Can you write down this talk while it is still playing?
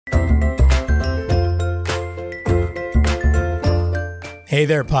Hey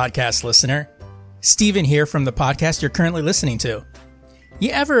there, podcast listener. Steven here from the podcast you're currently listening to. You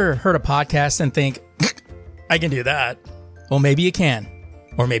ever heard a podcast and think, I can do that? Well, maybe you can.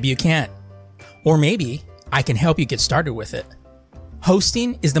 Or maybe you can't. Or maybe I can help you get started with it.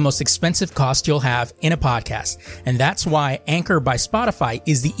 Hosting is the most expensive cost you'll have in a podcast, and that's why Anchor by Spotify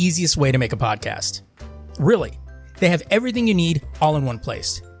is the easiest way to make a podcast. Really, they have everything you need all in one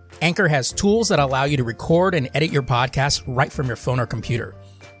place. Anchor has tools that allow you to record and edit your podcast right from your phone or computer.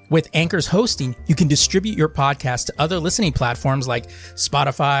 With Anchor's hosting, you can distribute your podcast to other listening platforms like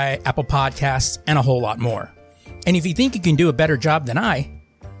Spotify, Apple Podcasts, and a whole lot more. And if you think you can do a better job than I,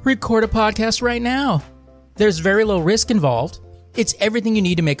 record a podcast right now. There's very low risk involved. It's everything you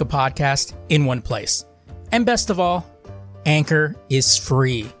need to make a podcast in one place. And best of all, Anchor is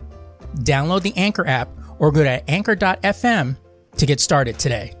free. Download the Anchor app or go to anchor.fm to get started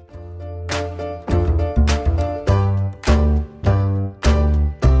today.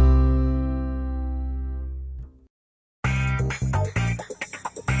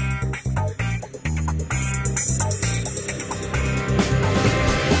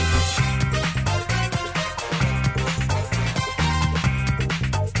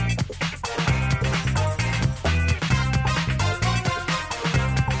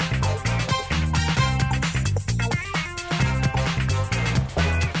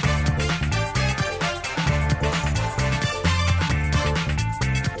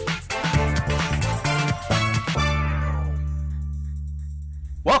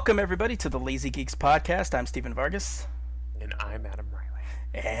 Welcome, everybody, to the Lazy Geeks podcast. I'm Stephen Vargas. And I'm Adam Riley.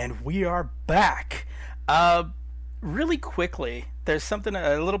 And we are back. Really quickly, there's something,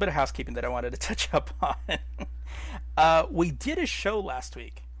 a little bit of housekeeping that I wanted to touch up on. We did a show last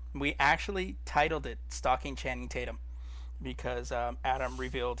week. We actually titled it Stalking Channing Tatum because Adam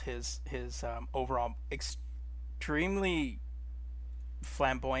revealed his overall extremely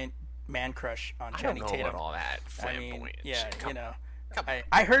flamboyant man crush on Channing Tatum. I don't know about all that flamboyant. I mean, yeah,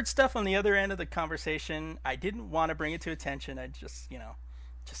 I heard stuff on the other end of the conversation. I didn't want to bring it to attention. I just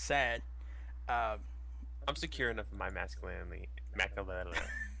said. I'm secure enough in my masculinity.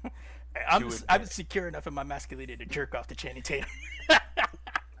 I'm secure enough in my masculinity to jerk off to Channing Tatum.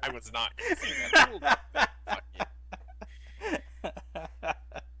 I was not going to say that.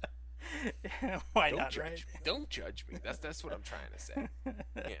 Why not, right? Don't judge me. That's what I'm trying to say.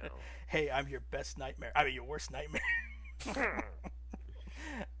 You know. Hey, I'm your best nightmare. I mean, your worst nightmare.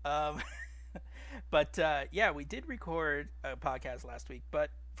 But we did record a podcast last week, but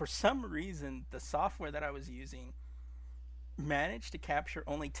for some reason the software that I was using managed to capture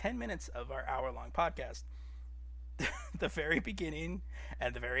only 10 minutes of our hour-long podcast. The very beginning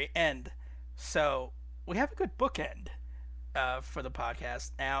and the very end. So we have a good bookend for the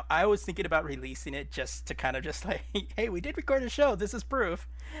podcast. Now, I was thinking about releasing it just to kind of just like, hey, we did record a show. This is proof.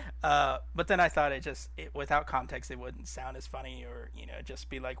 But then I thought it without context, it wouldn't sound as funny or, just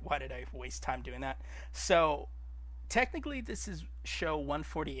be like, why did I waste time doing that? So technically this is show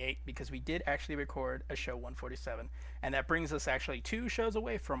 148 because we did actually record a show 147. And that brings us actually 2 shows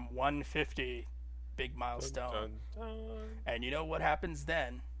away from 150. Big milestone. Dun, dun, dun. And you know what happens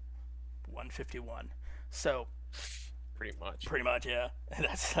then? 151. So Pretty much, yeah.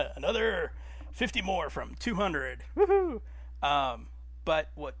 That's another 50 more from 200. Woohoo! But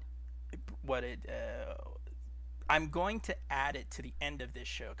I'm going to add it to the end of this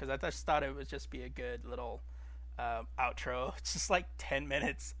show because I just thought it would just be a good little outro. It's just like 10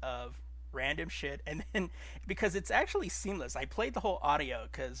 minutes of random shit, and then because it's actually seamless. I played the whole audio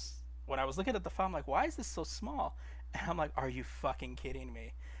because when I was looking at the file, I'm like, why is this so small? And I'm like, are you fucking kidding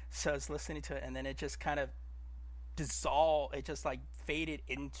me? So I was listening to it, and then it just kind of it just like faded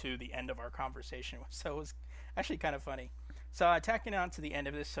into the end of our conversation, so it was actually kind of funny. So tacking on to the end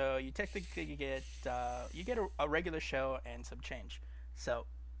of this, so you technically get a regular show and some change. So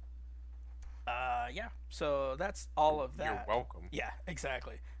so that's all of that. You're welcome. Yeah,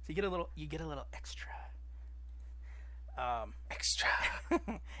 exactly. So you get a little extra. Extra.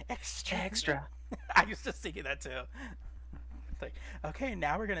 I used to thinking that too. Like, okay,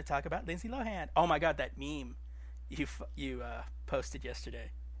 now we're gonna talk about Lindsay Lohan. Oh my god, that meme you posted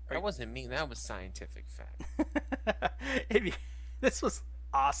yesterday. That wasn't me. That was scientific fact. This was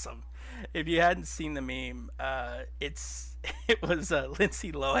awesome. If you hadn't seen the meme, it was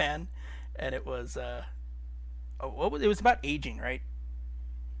Lindsay Lohan, and it was it was about aging, right?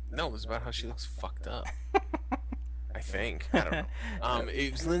 No, it was about how she looks fucked up. I think. I don't know.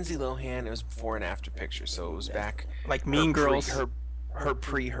 It was Lindsay Lohan. It was before and after picture, so it was back like Mean Girls. Her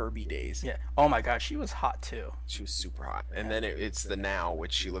pre-Herbie days. Yeah. Oh my gosh, she was hot too. She was super hot. And then it's the now,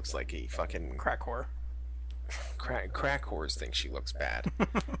 which she looks like a fucking crack whore. crack whores think she looks bad.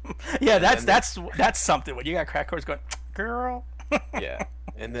 Yeah, And then that's something. When you got crack whores going, girl. yeah,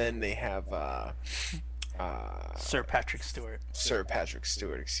 and then they have Sir Patrick Stewart. Sir Patrick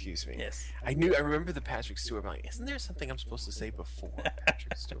Stewart. Excuse me. Yes. I remember the Patrick Stewart. I'm like, isn't there something I'm supposed to say before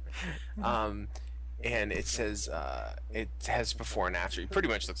Patrick Stewart? And it says it has before and after. He pretty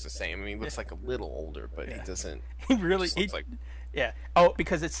much looks the same. I mean, he looks like a little older, but he doesn't. He really looks like. Yeah. Oh,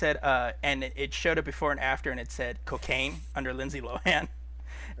 because it said and it showed it before and after, and it said cocaine under Lindsay Lohan.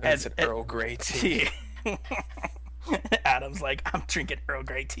 And it said Earl Grey tea. Adam's like, I'm drinking Earl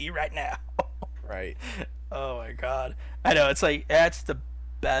Grey tea right now. Right. Oh my god. I know, it's like that's the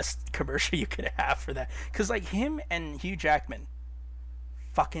best commercial you could have for that. Cause like him and Hugh Jackman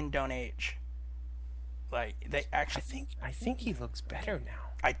fucking don't age. Like they actually I think he looks better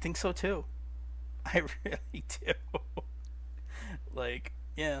now. I think so too. I really do. Like,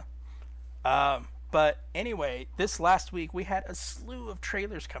 yeah. But anyway, this last week we had a slew of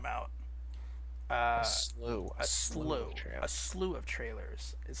trailers come out. A slew of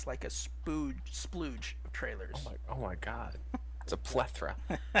trailers. It's like a splooge of trailers. Oh my god. It's a plethora.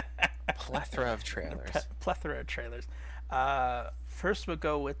 Plethora of trailers. Plethora of trailers. First we'll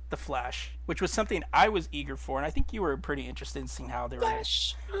go with The Flash, which was something I was eager for, and I think you were pretty interested in seeing how they were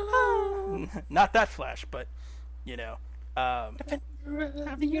Flash. not that Flash, but you know, of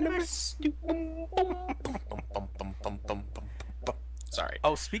the universe. Sorry.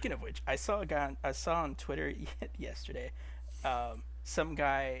 Oh, speaking of which, I saw on Twitter yesterday. Some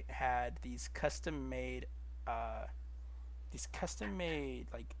guy had these custom made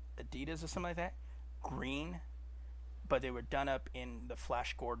like Adidas or something like that, green, but they were done up in the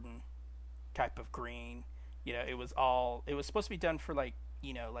Flash Gordon type of green. You know, it was supposed to be done for like,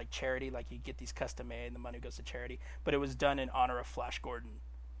 you know, like charity, like you get these custom made and the money goes to charity, but it was done in honor of Flash Gordon,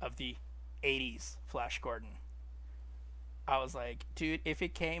 of the 80s Flash Gordon. I was like, dude, if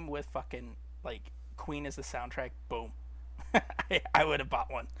it came with fucking like Queen as the soundtrack, boom. I would have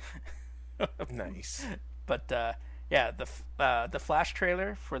bought one. Nice. But yeah, the Flash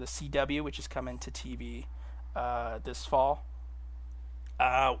trailer for the CW, which is coming to TV this fall.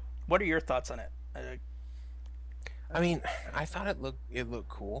 What are your thoughts on it? I mean, I thought it looked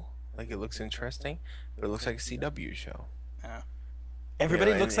cool. Like, it looks interesting, but it looks like a CW show.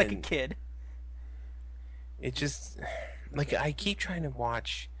 Everybody looks like a kid. It just, like, I keep trying to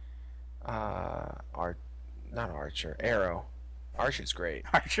watch Arrow. Archer's great.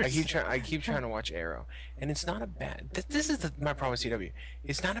 I keep trying to watch Arrow, and it's not a bad. This is my problem with CW.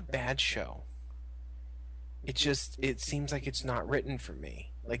 It's not a bad show. It seems like it's not written for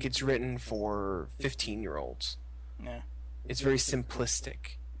me. Like, it's written for 15-year-olds. Yeah. It's very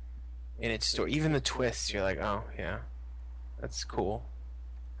simplistic in its story. Even the twists, you're like, oh yeah, that's cool.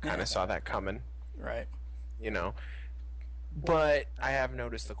 Kind of saw that coming. Right. You know. But I have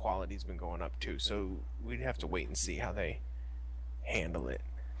noticed the quality's been going up too, so we'd have to wait and see how they handle it.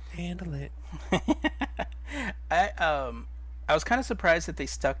 I was kind of surprised that they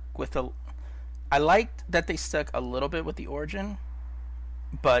stuck with I liked that they stuck a little bit with the origin,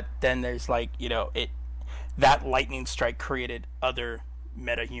 but then there's like, you know, that lightning strike created other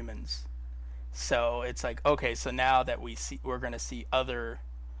metahumans. So it's like, okay, so now that we're going to see other,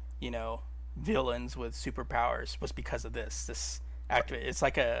 you know, villains with superpowers was because of this activate.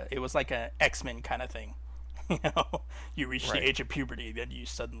 It was like a X-Men kind of thing. You know, you reach the age of puberty, then you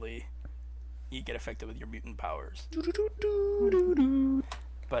get affected with your mutant powers.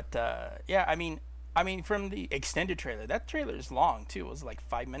 But yeah, I mean, from the extended trailer, that trailer is long too. It was like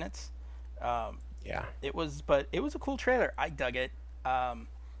 5 minutes. Yeah. It was a cool trailer. I dug it.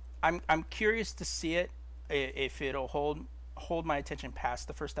 I'm curious to see it. If it'll hold my attention past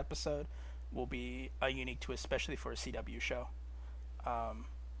the first episode, will be a unique twist, especially for a CW show.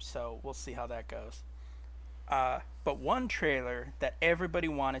 So we'll see how that goes. But one trailer that everybody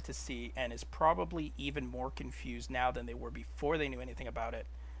wanted to see and is probably even more confused now than they were before they knew anything about it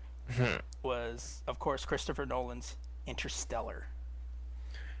was, of course, Christopher Nolan's Interstellar.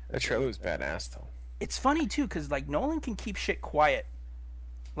 The trailer was badass, though. It's funny, too, because, like, Nolan can keep shit quiet.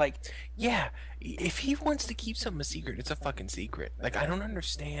 Like... Yeah, if he wants to keep something a secret, it's a fucking secret. Like, I don't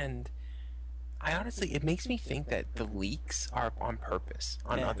understand... honestly, it makes me think that the leaks are on purpose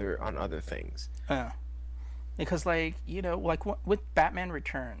on other things. Because, like, you know, like with Batman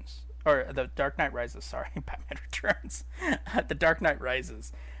Returns, or the Dark Knight Rises, sorry, Batman Returns, the Dark Knight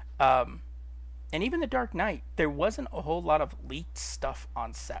Rises, and even the Dark Knight, there wasn't a whole lot of leaked stuff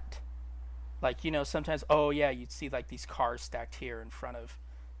on set. Like, you know, sometimes, oh yeah, you'd see like these cars stacked here in front of,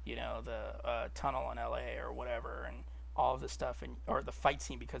 you know, the tunnel in LA or whatever, and all of this stuff, or the fight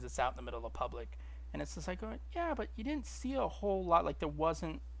scene because it's out in the middle of the public. And it's just like, yeah, but you didn't see a whole lot. Like there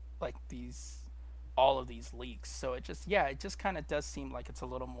wasn't like all of these leaks. So it just kind of does seem like it's a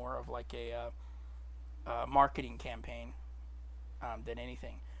little more of like a marketing campaign than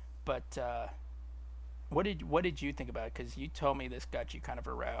anything. But what did you think about it? Because you told me this got you kind of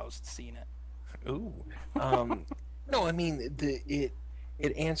aroused seeing it. Ooh. No, I mean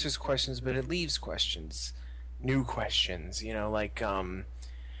it answers questions, but it leaves questions, new questions. Like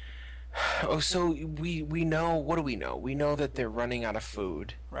oh, so we know, what do we know? We know that they're running out of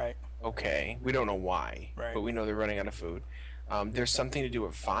food. Right. Okay, we don't know why, right. but we know they're running out of food. There's something to do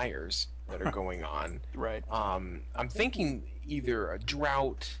with fires that are going on. Right. I'm thinking either a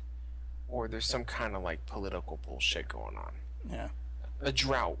drought or there's some kind of like political bullshit going on. Yeah. A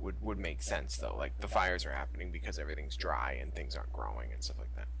drought would make sense though. Like the fires are happening because everything's dry and things aren't growing and stuff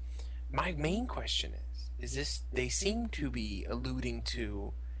like that. My main question is this: they seem to be alluding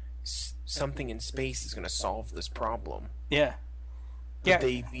to something in space is going to solve this problem. Yeah. But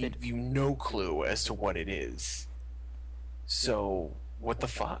they give you no clue as to what it is. So what the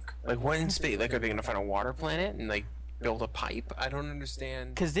fuck? Like, what in space? Like, are they going to find a water planet and like build a pipe? I don't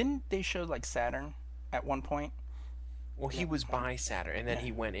understand. Because didn't they show like Saturn at one point? Well, he was by Saturn, and then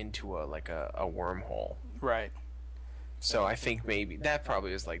he went into a wormhole. Right. So I think maybe that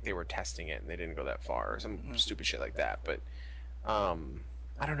probably was like they were testing it and they didn't go that far or some stupid shit like that. But I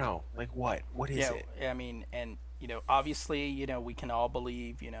don't know. Like what? What is it? Yeah, I mean, and obviously, we can all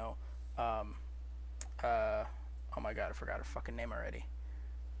believe, oh my god, I forgot her fucking name already.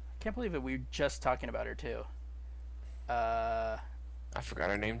 I can't believe it. We were just talking about her too. I forgot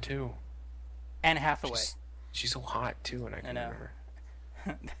her name too. Anne Hathaway. She's so hot too, and I can remember.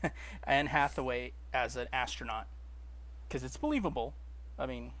 Anne Hathaway as an astronaut, because it's believable. I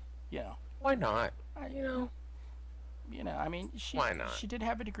mean, why not? I mean, why not? She did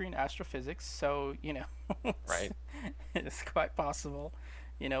have a degree in astrophysics, so right. It's quite possible.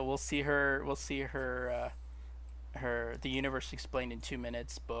 We'll see her. Her The Universe Explained in 2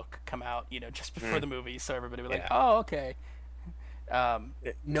 Minutes book come out. Just before the movie, so everybody will be like, oh, okay.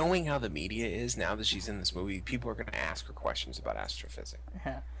 Knowing how the media is now that she's in this movie, people are going to ask her questions about astrophysics.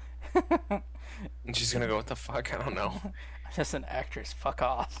 Yeah. And she's going to go, what the fuck? I don't know. I'm just an actress. Fuck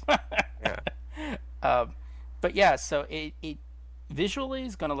off. Yeah. But yeah, so it visually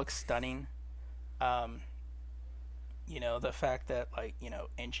is going to look stunning. The fact that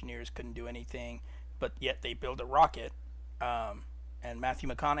engineers couldn't do anything, but yet they build a rocket. And Matthew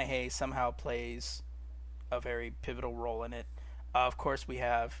McConaughey somehow plays a very pivotal role in it. Of course, we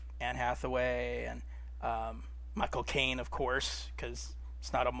have Anne Hathaway and Michael Caine, of course, because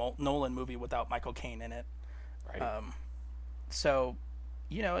it's not a Nolan movie without Michael Caine in it. Right. So,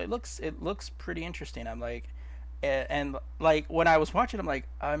 it looks pretty interesting. I'm like, and like when I was watching, I'm like,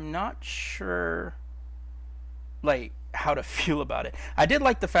 I'm not sure, like how to feel about it. I did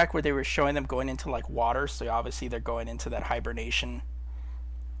like the fact where they were showing them going into like water, so obviously they're going into that hibernation,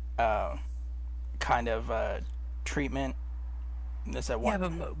 kind of treatment.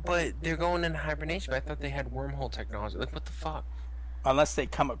 But they're going into hibernation. But I thought they had wormhole technology. Like, what the fuck? Unless they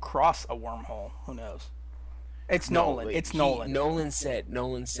come across a wormhole, who knows? It's Nolan. Nolan said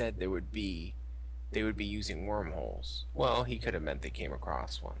they would be using wormholes. Well, he could have meant they came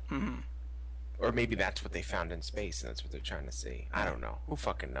across one. Mm-hmm. Or maybe that's what they found in space, and that's what they're trying to see. I don't know. Who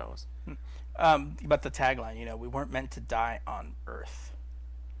fucking knows? But the tagline, we weren't meant to die on Earth.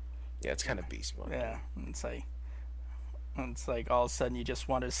 Yeah, it's kind of beast mode. Yeah, it's like all of a sudden you just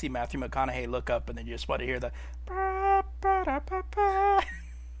want to see Matthew McConaughey look up, and then you just want to hear the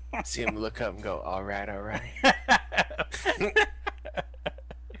see him look up and go, all right.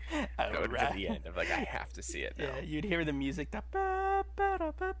 That would be the end of like, I have to see it now. Yeah, you'd hear the music. All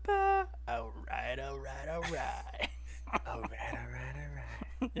right.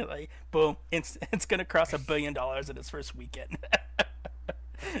 You're like, boom! It's gonna cross $1 billion in its first weekend.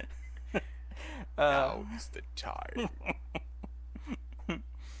 Now's the time.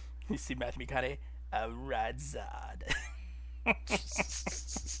 You see Matthew McConaughey, all right, Zod.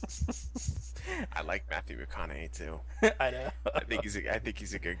 I like Matthew McConaughey too. I know. I think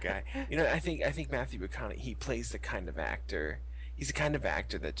he's a good guy. I think Matthew McConaughey, he plays the kind of actor. He's the kind of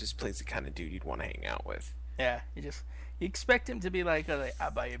actor that just plays the kind of dude you'd want to hang out with. Yeah, you expect him to be like,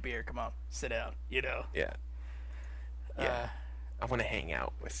 I'll buy you a beer. Come on, sit down. Yeah. I want to hang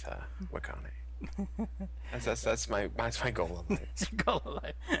out with McConaughey. That's my goal in life. That's your goal in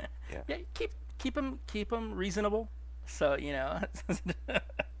life. Yeah. Keep him reasonable. So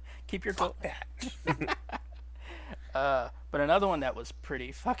keep your goal. Fuck that. But another one that was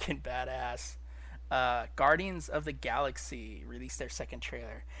pretty fucking badass Guardians of the Galaxy released their second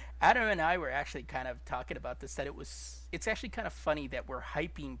trailer. Adam and I were actually kind of talking about this, that it's actually kind of funny that we're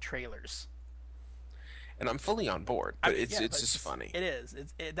hyping trailers. And I'm fully on board, but it's just funny. It is.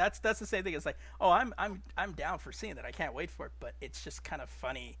 That's the same thing. It's like, oh, I'm down for seeing that. I can't wait for it. But it's just kind of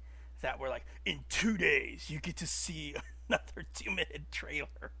funny that we're like, in 2 days you get to see another 2-minute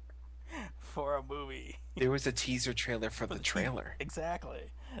trailer for a movie. There was a teaser trailer for the trailer. Exactly.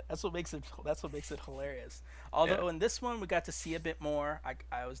 That's what makes it hilarious. Although in this one we got to see a bit more.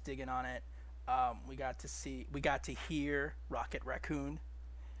 I was digging on it. We got to hear Rocket Raccoon.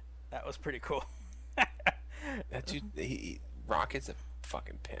 That was pretty cool. That dude, Rocket's a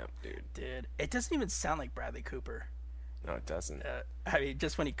fucking pimp, dude. Dude, it doesn't even sound like Bradley Cooper. No, it doesn't. I mean,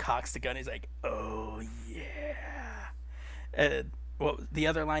 just when he cocks the gun, he's like, "Oh yeah." And the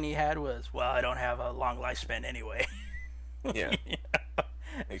other line he had was, "Well, I don't have a long lifespan anyway." Yeah.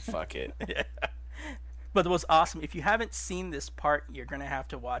 Like, fuck it. Yeah. But it was awesome. If you haven't seen this part, you're gonna have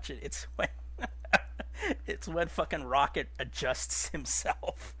to watch it. It's when fucking Rocket adjusts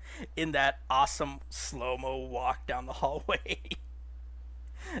himself in that awesome slow-mo walk down the hallway.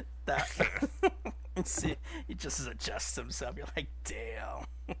 See, he just adjusts himself. You're like, damn.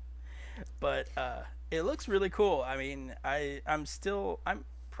 But it looks really cool. I mean, I'm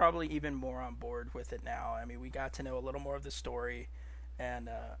probably even more on board with it now. I mean, we got to know a little more of the story, and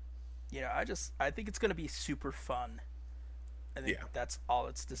I think it's going to be super fun. I think that's all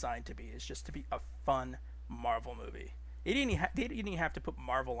it's designed to be, is just to be a fun Marvel movie. They didn't even have to put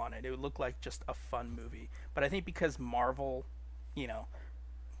Marvel on it. It would look like just a fun movie. But I think because Marvel's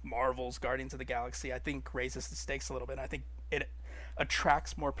Guardians of the Galaxy, I think raises the stakes a little bit. I think it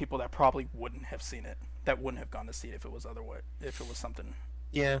attracts more people that probably wouldn't have seen it, that wouldn't have gone to see it if it was something.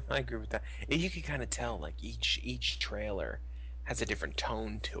 Yeah, I agree with that. And you can kind of tell, like, each trailer has a different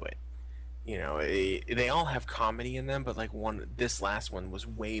tone to it. You know, they all have comedy in them, but like this last one was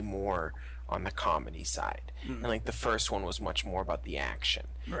way more on the comedy side, and like the first one was much more about the action.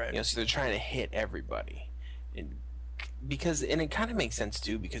 Right. You know, so they're trying to hit everybody, and it kind of makes sense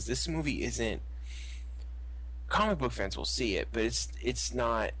too, because this movie isn't. Comic book fans will see it, but it's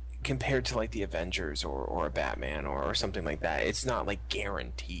not compared to like the Avengers or a Batman or something like that. It's not like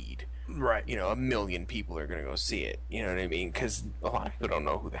guaranteed. Right. You know, 1 million people are going to go see it. You know what I mean? Because a lot of people don't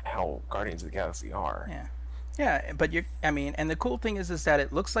know who the hell Guardians of the Galaxy are. Yeah. Yeah, but and the cool thing is that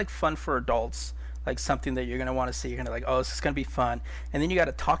it looks like fun for adults, like something that you're going to want to see. You're going to like, oh, this is going to be fun. And then you got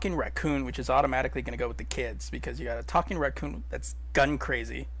a talking raccoon, which is automatically going to go with the kids, because you got a talking raccoon that's gun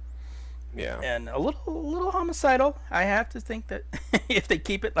crazy. Yeah. And a little homicidal. I have to think that if they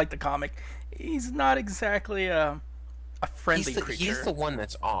keep it like the comic, he's not exactly a friendly creature. He's the one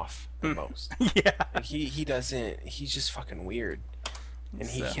that's off the most. Yeah. Like he doesn't. He's just fucking weird, and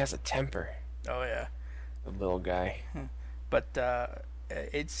he has a temper. Oh yeah. The little guy. But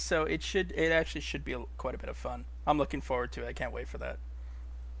it actually should be quite a bit of fun. I'm looking forward to it. I can't wait for that.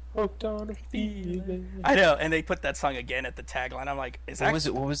 Hooked on a feeling. I know, and they put that song again at the tagline. I'm like, what was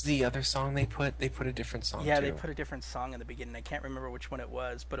it? What was the other song they put? They put a different song. Yeah, too. they put a different song in the beginning. I can't remember which one it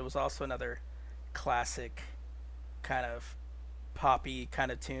was, but it was also another classic kind of poppy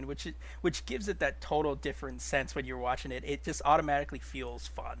kind of tune, which gives it that total different sense when you're watching it. It just automatically feels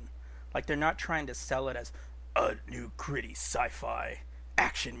fun. Like they're not trying to sell it as a new gritty sci-fi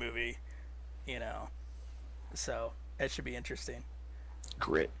action movie, you know. So it should be interesting.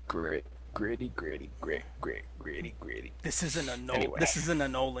 Gritty. This isn't a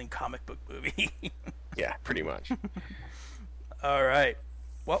Nolan comic book movie. Yeah, pretty much. All right.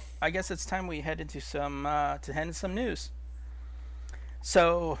 Well, I guess it's time we head into some news.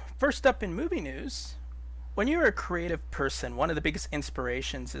 So, first up in movie news, when you're a creative person, one of the biggest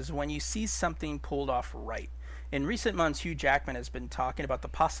inspirations is when you see something pulled off right. In recent months, Hugh Jackman has been talking about the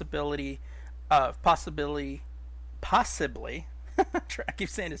possibly, I keep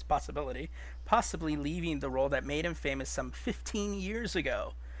saying this possibly leaving the role that made him famous some 15 years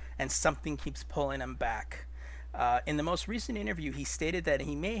ago, and something keeps pulling him back. In the most recent interview, he stated that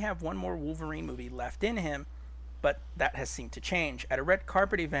he may have one more Wolverine movie left in him, but that has seemed to change. At a red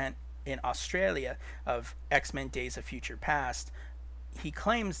carpet event in Australia of X-Men Days of Future Past, he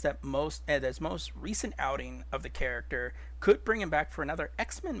claims that his most recent outing of the character could bring him back for another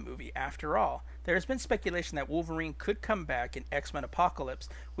X-Men movie after all. There has been speculation that Wolverine could come back in X-Men Apocalypse,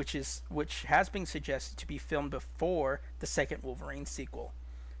 which has been suggested to be filmed before the second Wolverine sequel.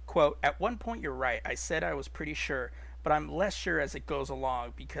 Quote, "At one point you're right, I said I was pretty sure, but I'm less sure as it goes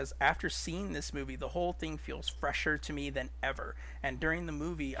along, because after seeing this movie, the whole thing feels fresher to me than ever. And during the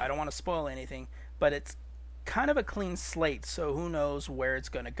movie, I don't want to spoil anything, but kind of a clean slate, so who knows where it's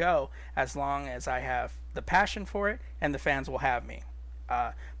going to go, as long as I have the passion for it and the fans will have me.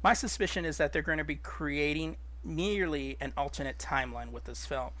 My suspicion is that they're going to be creating merely an alternate timeline with this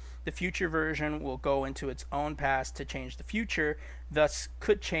film. The future version will go into its own past to change the future, thus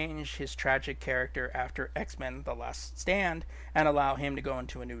could change his tragic character after X-Men The Last Stand and allow him to go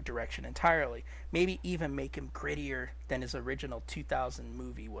into a new direction entirely. Maybe even make him grittier than his original 2000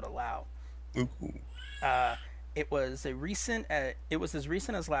 movie would allow. It was as recent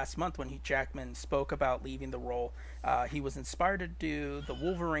as last month when Jackman spoke about leaving the role. He was inspired to do the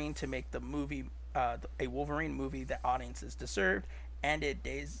Wolverine to make the movie a Wolverine movie that audiences deserved, and did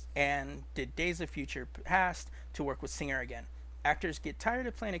Days of Future Past to work with Singer again. Actors get tired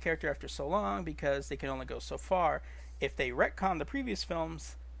of playing a character after so long because they can only go so far. If they retcon the previous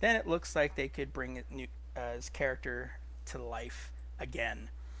films, then it looks like they could bring his character to life again.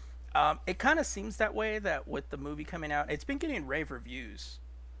 It kind of seems that way, that with the movie coming out, it's been getting rave reviews.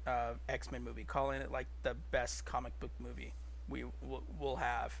 X-Men movie, calling it like the best comic book movie we'll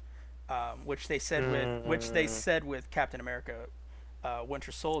have, which they said with Captain America,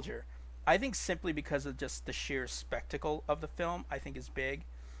 Winter Soldier. I think simply because of just the sheer spectacle of the film, I think is big.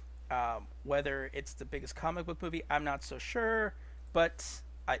 Whether it's the biggest comic book movie, I'm not so sure, but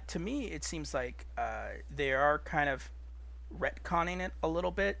to me, it seems like they are kind of retconning it a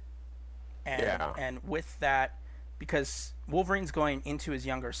little bit. And with that, because Wolverine's going into his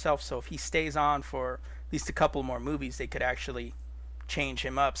younger self, so if he stays on for at least a couple more movies, they could actually change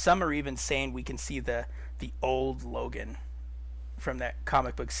him up. Some are even saying we can see the old Logan from that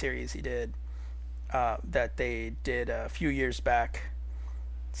comic book series he did, that they did a few years back.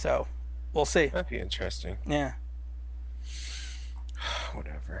 So we'll see. That'd be interesting. Yeah.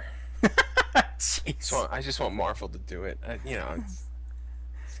 Whatever. So I just want Marvel to do it.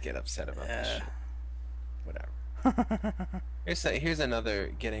 Get upset about this shit. Whatever. Here's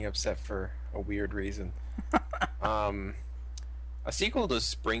another getting upset for a weird reason. A sequel to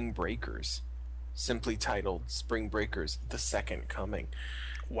Spring Breakers, simply titled Spring Breakers: The Second Coming,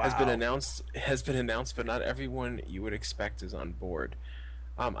 has been announced, but not everyone you would expect is on board.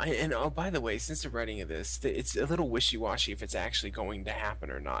 By the way, since the writing of this, it's a little wishy-washy if it's actually going to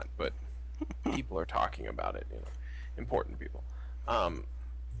happen or not, but people are talking about it, important people.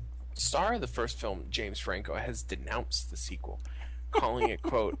 Star of the first film, James Franco, has denounced the sequel, calling it,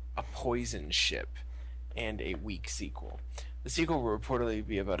 quote, a poison ship and a weak sequel. The sequel will reportedly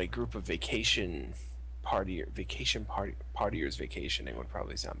be about a group of partiers vacationing would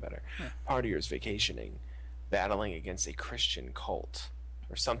probably sound better. Yeah. Partiers vacationing, battling against a Christian cult,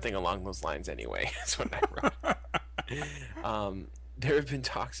 or something along those lines anyway, is what I wrote. There have been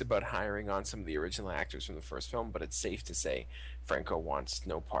talks about hiring on some of the original actors from the first film, but it's safe to say Franco wants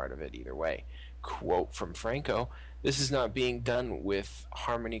no part of it either way. Quote from Franco, "This is not being done with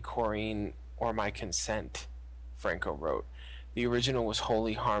Harmony Korine or my consent," Franco wrote. "The original was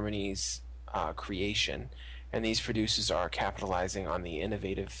wholly Harmony's creation, and these producers are capitalizing on the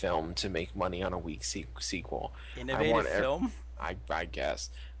innovative film to make money on a weak sequel." Innovative film? I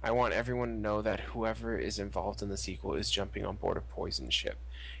guess. "I want everyone to know that whoever is involved in the sequel is jumping on board a poison ship.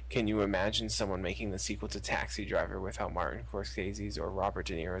 Can you imagine someone making the sequel to Taxi Driver without Martin Scorsese's or Robert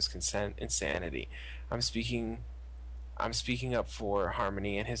De Niro's consent? Insanity. I'm speaking up for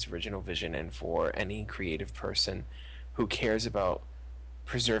Harmony and his original vision, and for any creative person who cares about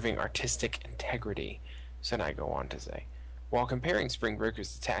preserving artistic integrity," said I go on to say. While comparing Spring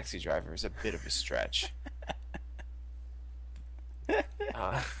Breakers to Taxi Driver is a bit of a stretch.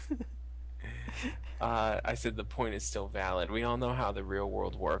 I said the point is still valid. We all know how the real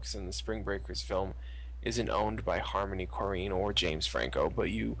world works, and the Spring Breakers film isn't owned by Harmony Korine or James Franco, but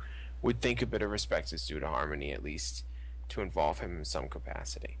you would think a bit of respect is due to Harmony, at least to involve him in some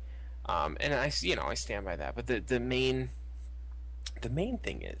capacity. And I stand by that. But the main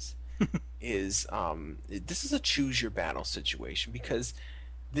thing is this is a choose your battle situation, because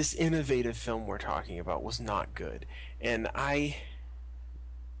this innovative film we're talking about was not good, and I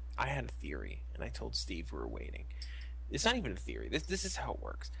had a theory, and I told Steve we were waiting. It's not even a theory. This is how it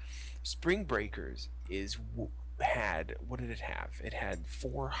works. Spring Breakers had, what did it have? It had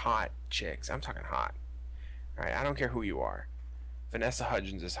 4 hot chicks. I'm talking hot. All right, I don't care who you are. Vanessa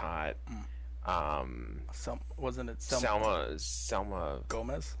Hudgens is hot. Wasn't it Selma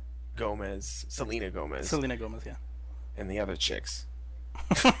Gomez? Selena Gomez. Selena Gomez, yeah. And the other chicks.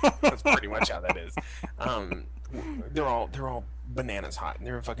 That's pretty much how that is. They're all bananas hot, and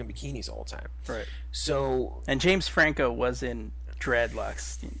they're in fucking bikinis all the time. Right. So. And James Franco was in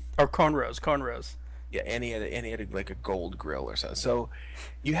dreadlocks or cornrows. Yeah, and he had like a gold grill or something. So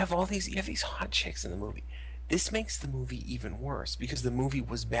you have these hot chicks in the movie. This makes the movie even worse because the movie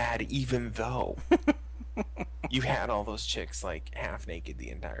was bad even though you had all those chicks like half naked the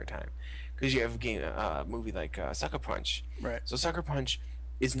entire time. Because you have a movie like Sucker Punch. Right. So Sucker Punch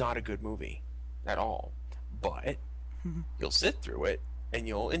is not a good movie at all, but you'll sit through it and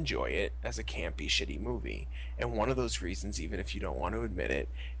you'll enjoy it as a campy, shitty movie. And one of those reasons, even if you don't want to admit it,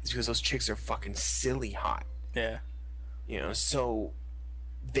 is because those chicks are fucking silly hot. Yeah. You know, so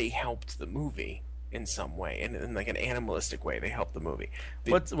they helped the movie in some way, and in like an animalistic way, they helped the movie.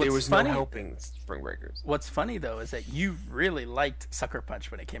 What's there was funny, no helping Spring Breakers. What's funny though is that you really liked Sucker Punch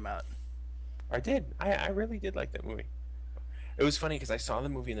when it came out. I did. I really did like that movie. It was funny because I saw the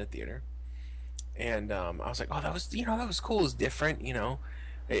movie in the theater, and I was like, "Oh, that was cool. It was different, you know."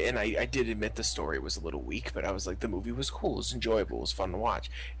 And I did admit the story was a little weak, but I was like, the movie was cool. It was enjoyable. It was fun to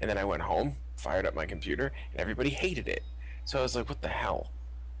watch. And then I went home, fired up my computer, and everybody hated it. So I was like, "What the hell?"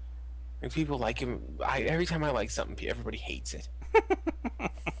 Like, people like him. Every time I like something, everybody hates it.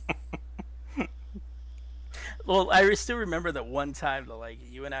 Well, I still remember that one time that, like,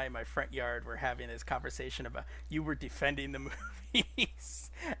 you and I in my front yard were having this conversation about you were defending the movies,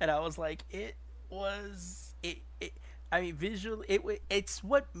 and I was like, I mean, visually, it's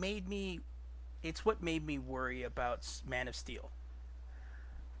what made me worry about Man of Steel,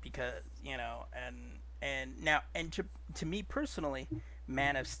 because to me personally,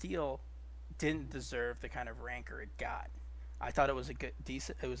 Man of Steel didn't deserve the kind of rancor it got. I thought it was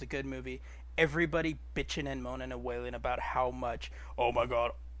a good movie. Everybody bitching and moaning and wailing about how much, oh my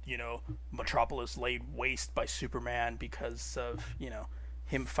god, Metropolis laid waste by Superman because of,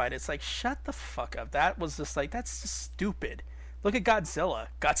 him fight. It's like, shut the fuck up. That was just like, that's just stupid. Look at Godzilla.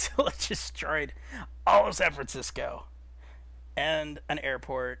 Godzilla destroyed all of San Francisco and an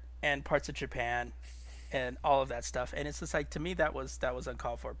airport and parts of Japan and all of that stuff. And it's just like, to me, that was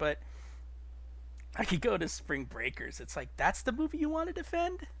uncalled for. But I could go to Spring Breakers. It's like, that's the movie you want to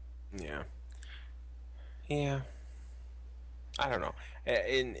defend? Yeah. I don't know.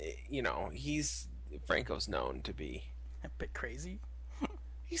 And, Franco's known to be a bit crazy.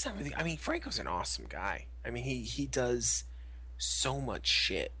 He's not really. I mean, Franco's an awesome guy. I mean, he does so much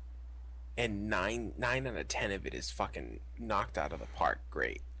shit, and 9 out of 10 of it is fucking knocked out of the park.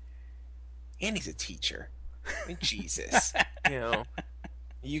 Great. And he's a teacher. I mean, Jesus,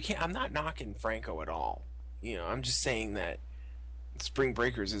 you can't. I'm not knocking Franco at all. I'm just saying that Spring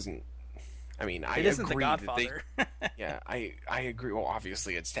Breakers isn't. I mean, I isn't agree The Godfather. Yeah, I agree. Well,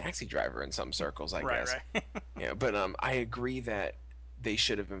 obviously, it's Taxi Driver in some circles, I guess. Right. Yeah, but I agree that they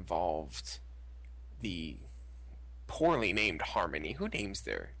should have involved the poorly named Harmony. Who names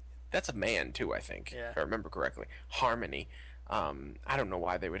their? That's a man too, I think. Yeah. If I remember correctly. Harmony. I don't know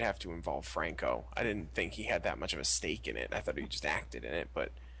why they would have to involve Franco. I didn't think he had that much of a stake in it. I thought he just acted in it,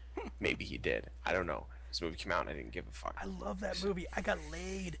 but maybe he did. I don't know. This movie came out and I didn't give a fuck. I love that movie. I got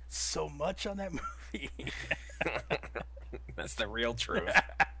laid so much on that movie. That's the real truth.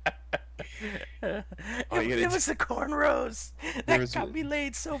 It was the cornrows that got me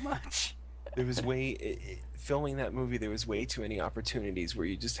laid so much. There was filming that movie, there was way too many opportunities where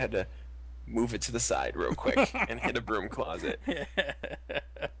you just had to move it to the side real quick and hit a broom closet.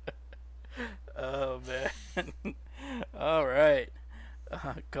 Oh, man. All right.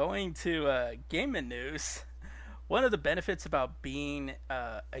 Going to gaming news. One of the benefits about being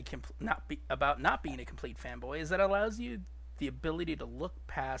not being a complete fanboy is that it allows you the ability to look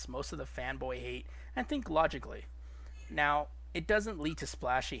past most of the fanboy hate and think logically. Now, it doesn't lead to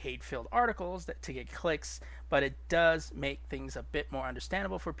splashy hate-filled articles to get clicks, but it does make things a bit more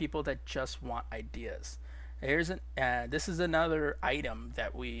understandable for people that just want ideas. This is another item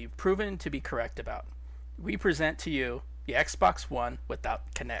that we've proven to be correct about. We present to you the Xbox One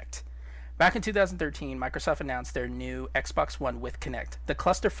without Kinect. Back in 2013, Microsoft announced their new Xbox One with Kinect. The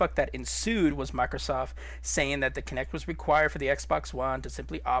clusterfuck that ensued was Microsoft saying that the Kinect was required for the Xbox One to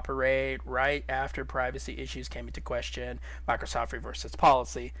simply operate. Right after privacy issues came into question, Microsoft reversed its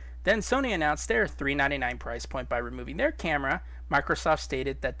policy. Then Sony announced their $399 price point by removing their camera. Microsoft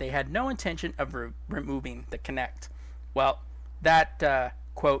stated that they had no intention of removing the Kinect. Well, that,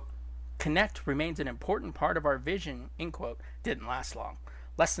 quote, Kinect remains an important part of our vision, end quote, didn't last long.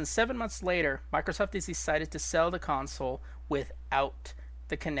 Less than 7 months later, Microsoft has decided to sell the console without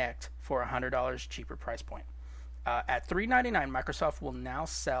the Kinect for a $100 cheaper price point. At $399, Microsoft will now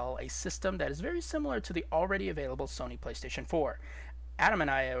sell a system that is very similar to the already available Sony PlayStation 4. Adam and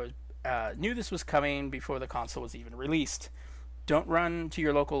I knew this was coming before the console was even released. Don't run to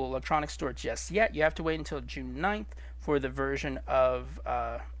your local electronics store just yet. You have to wait until June 9th for the version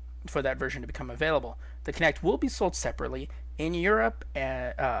for that version to become available. The Kinect will be sold separately in Europe.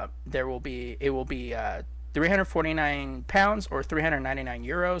 It will be £349 or 399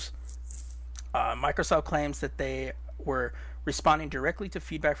 euros. Microsoft claims that they were responding directly to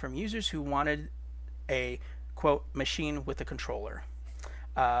feedback from users who wanted a, quote, machine with a controller.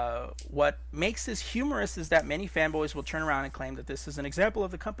 What makes this humorous is that many fanboys will turn around and claim that this is an example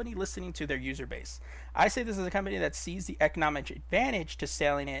of the company listening to their user base. I say this is a company that sees the economic advantage to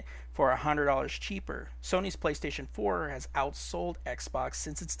selling it for $100 cheaper. Sony's PlayStation 4 has outsold Xbox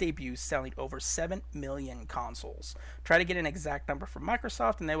since its debut, selling over 7 million consoles. Try to get an exact number from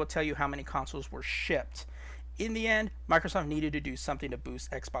Microsoft and they will tell you how many consoles were shipped. In the end, Microsoft needed to do something to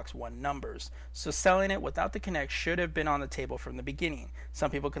boost Xbox One numbers, so selling it without the Kinect should have been on the table from the beginning. Some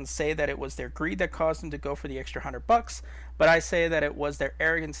people can say that it was their greed that caused them to go for the extra $100, but I say that it was their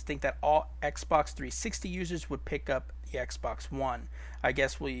arrogance to think that all Xbox 360 users would pick up the Xbox One. I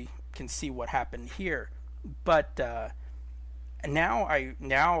guess we can see what happened here. But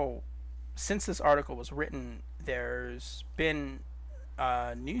now, since this article was written, there's been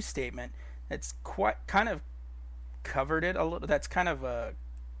a news statement that's kind of covered it a little. That's kind of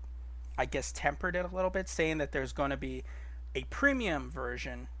I guess tempered it a little bit, saying that there's going to be a premium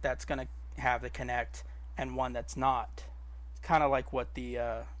version that's going to have the Kinect and one that's not. It's kind of like what the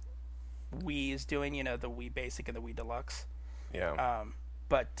Wii is doing, the Wii Basic and the Wii Deluxe. Yeah.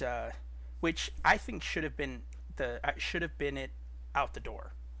 But which I think should have been it out the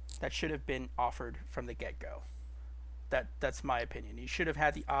door. That should have been offered from the get-go. That's my opinion. You should have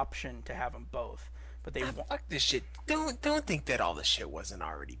had the option to have them both. But they fuck this shit. Don't think that all this shit wasn't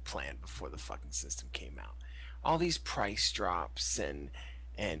already planned before the fucking system came out. All these price drops and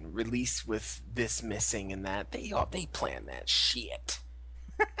release with this missing and that, they planned that shit.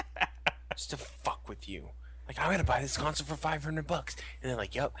 Just to fuck with you. Like, I'm gonna buy this console for $500, and they're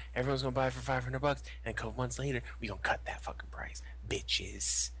like, "Yep, everyone's gonna buy it for $500." And a couple months later, we gonna cut that fucking price,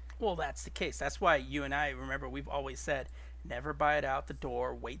 bitches. Well, that's the case. That's why you and I, remember, we've always said, never buy it out the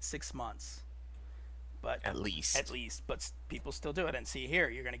door. Wait 6 months. But at least, but people still do it. And see here,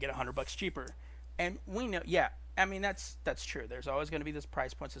 you're going to get $100 cheaper, and we know. Yeah, I mean that's true. There's always going to be this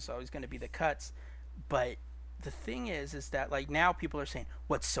price points. There's always going to be the cuts. But the thing is that like now people are saying,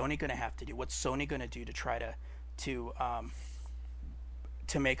 what's Sony going to have to do? What's Sony going to do to try to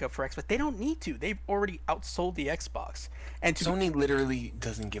make up for Xbox? They don't need to. They've already outsold the Xbox. And Sony literally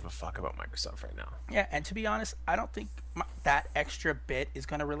doesn't give a fuck about Microsoft right now. Yeah, and to be honest, I don't think that extra bit is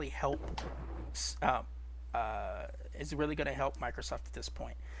going to really help. Is really going to help Microsoft at this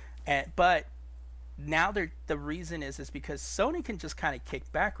point. But now the reason is because Sony can just kind of kick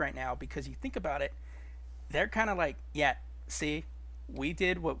back right now, because you think about it, they're kind of like, yeah, see, we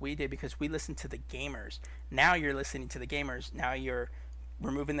did what we did because we listened to the gamers. Now you're listening to the gamers. Now you're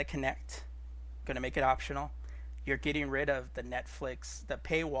removing the Kinect, going to make it optional. You're getting rid of the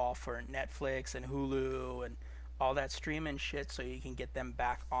paywall for Netflix and Hulu and all that streaming shit, so you can get them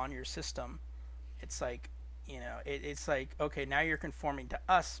back on your system. It's like, it's like, okay, now you're conforming to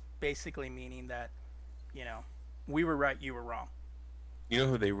us, basically meaning that, we were right, you were wrong. You know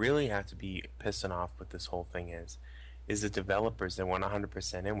who they really have to be pissing off with this whole thing is the developers that want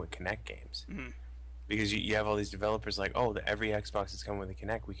 100% in with Kinect games. Mm-hmm. Because you have all these developers like, every Xbox is coming with a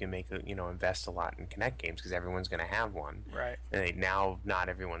Kinect, we can make invest a lot in Kinect games because everyone's going to have one. Right. And now not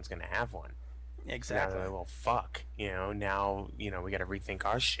everyone's going to have one. Exactly. Now they're like, well, fuck. Now, we got to rethink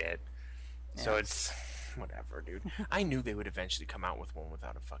our shit. Yeah. So it's whatever, dude. I knew they would eventually come out with one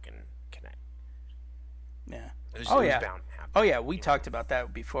without a fucking Kinect. Yeah. It was bound to happen. Oh yeah, we talked about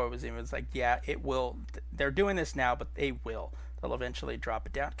that before. It was like, yeah, it will. They're doing this now, but they'll eventually drop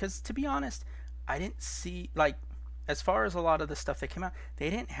it down. Because to be honest, I didn't see, like, as far as a lot of the stuff that came out, they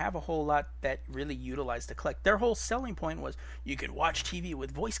didn't have a whole lot that really utilized the Kinect. Their whole selling point was you could watch TV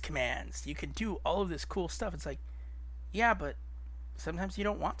with voice commands. You could do all of this cool stuff. It's like, yeah, but sometimes you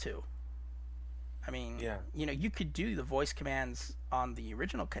don't want to. I mean, yeah. You could do the voice commands on the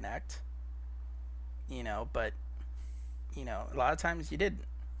original Kinect, but, a lot of times you didn't.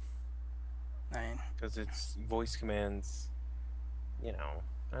 I mean, because it's voice commands, I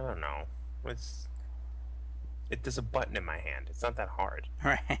don't know. There's a button in my hand. It's not that hard.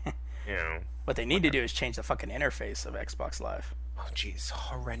 Right. What they need to do is change the fucking interface of Xbox Live. Oh, jeez,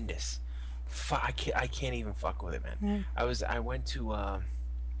 horrendous. I can't even fuck with it, man. I was at work,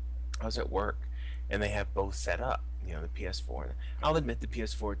 and they have both set up, the PS4. I'll admit the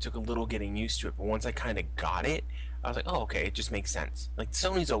PS4 took a little getting used to it, but once I kind of got it, I was like, oh, okay, it just makes sense. Like,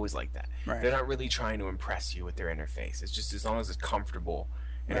 Sony's always like that. Right. They're not really trying to impress you with their interface. It's just as long as it's comfortable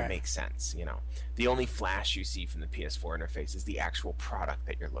and it makes sense, The only flash you see from the PS4 interface is the actual product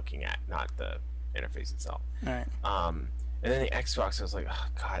that you're looking at, not the interface itself. Right. And then the Xbox, I was like, oh,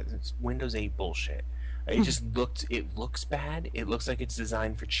 God, it's Windows 8 bullshit. It just looks bad. It looks like it's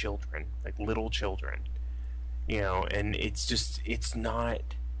designed for children, like little children. And it's not.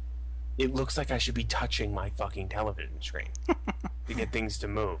 It looks like I should be touching my fucking television screen to get things to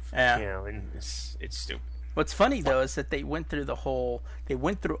move. Yeah. And it's stupid. What's funny though is that they went through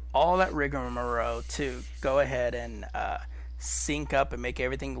all that rigmarole to go ahead and sync up and make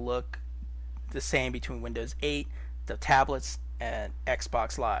everything look the same between Windows 8, the tablets, and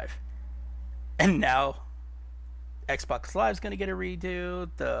Xbox Live. And now Xbox Live is going to get a redo.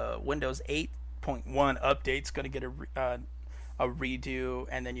 The Windows 8.1 update's going to get a redo,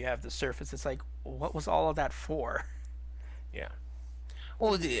 and then you have the Surface. It's like, what was all of that for? Yeah.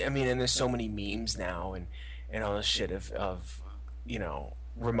 Well, I mean, and there's so many memes now and all this shit of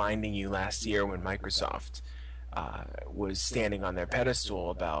reminding you last year when Microsoft was standing on their pedestal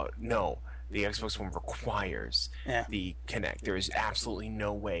about, no, the Xbox One requires the Kinect. There is absolutely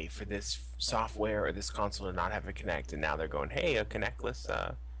no way for this software or this console to not have a Kinect, and now they're going, hey, a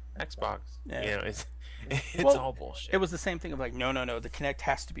Kinectless Xbox. Yeah. It's all bullshit. It was the same thing of like, no, the Kinect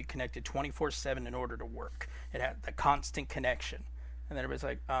has to be connected 24/7 in order to work. It had the constant connection. And then everybody's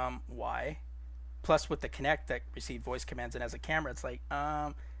like, why? Plus with the Kinect that received voice commands and has a camera, it's like,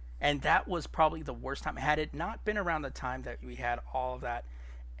 and that was probably the worst time. Had it not been around the time that we had all of that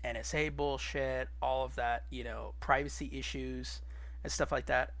NSA bullshit, all of that, privacy issues and stuff like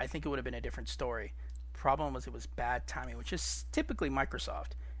that, I think it would have been a different story. Problem was it was bad timing, which is typically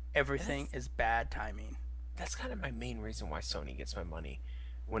Microsoft. Everything is bad timing. That's kind of my main reason why Sony gets my money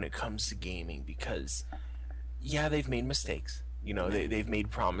when it comes to gaming, because they've made mistakes. They've made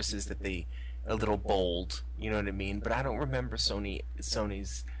promises that they a little bold, you know what I mean? But I don't remember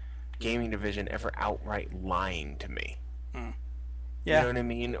Sony's gaming division ever outright lying to me. Yeah. You know what I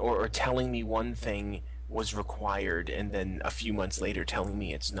mean? Or telling me one thing was required and then a few months later telling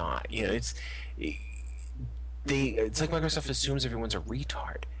me it's not. It's like Microsoft assumes everyone's a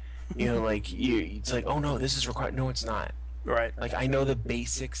retard. It's like, oh no, this is required. No, it's not. Right. Like, I know the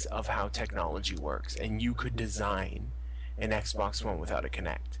basics of how technology works, and you could design an Xbox One without a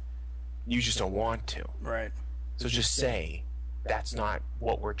Kinect. You just don't want to. Right. So just say, that's not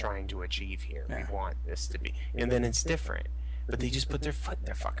what we're trying to achieve here. Yeah. We want this to be. And then it's different. But they just put their foot in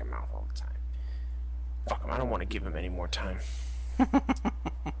their fucking mouth all the time. Fuck them. I don't want to give them any more time.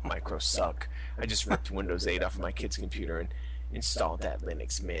 Micro suck. I just ripped Windows 8 off of my kid's computer and installed that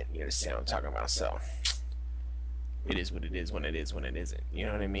Linux Mint. You understand what I'm talking about? So, it is what it is when it is when it isn't. You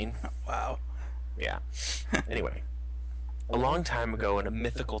know what I mean? Wow. Yeah. Anyway. A long time ago, in a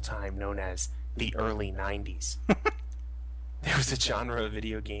mythical time known as the early 90s, there was a genre of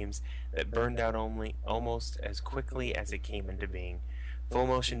video games that burned out almost as quickly as it came into being.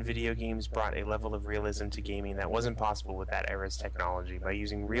 Full-motion video games brought a level of realism to gaming that wasn't possible with that era's technology by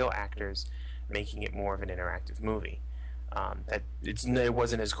using real actors, making it more of an interactive movie. It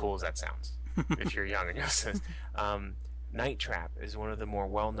wasn't as cool as that sounds, if you're young and you'll say. Night Trap is one of the more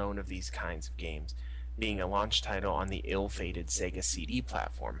well-known of these kinds of games, being a launch title on the ill-fated Sega CD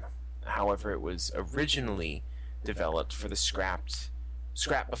platform. However, it was originally developed for the scrap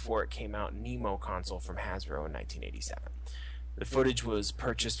before it came out Nemo console from Hasbro in 1987. The footage was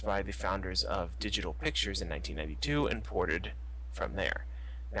purchased by the founders of Digital Pictures in 1992 and ported from there.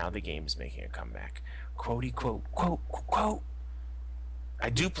 Now the game is making a comeback. Quotey quote, quote, quote. I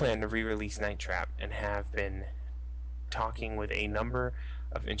do plan to re-release Night Trap and have been talking with a number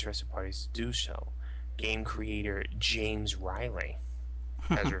of interested parties to do so. Game creator James Riley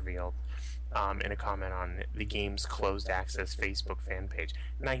has revealed in a comment on the game's closed access Facebook fan page.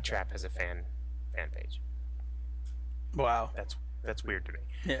 Night Trap has a fan page. Wow. That's weird to me.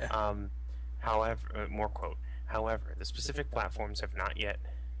 Yeah. However, more quote. However, the specific platforms have not yet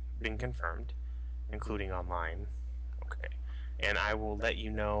been confirmed, including online. Okay. And I will let you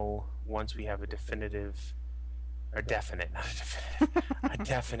know once we have a definite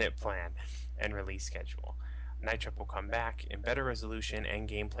plan and release schedule. Night Trap will come back in better resolution and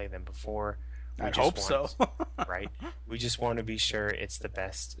gameplay than before. I hope so. Right? We just want to be sure it's the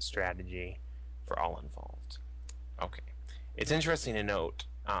best strategy for all involved. Okay. It's interesting to note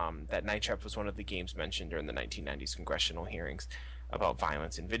that Night Trap was one of the games mentioned during the 1990s congressional hearings about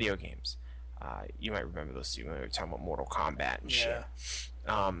violence in video games. You might remember those two when we were talking about Mortal Kombat and shit.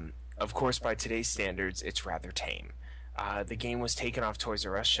 Of course, by today's standards, it's rather tame. The game was taken off Toys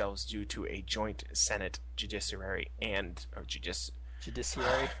R Us shelves due to a joint Senate Judiciary and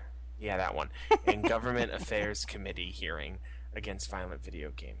yeah, that one, and Government Affairs Committee hearing against violent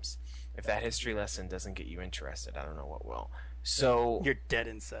video games. If that history lesson doesn't get you interested, I don't know what will. So you're dead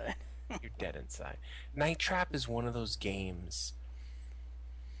inside. You're dead inside. Night Trap is one of those games.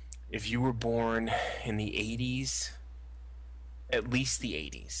 if you were born in the 80s, at least the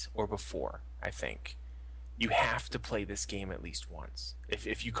 80s or before, I think, you have to play this game at least once.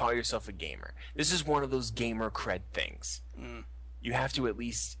 If you call yourself a gamer, this is one of those gamer cred things. You have to at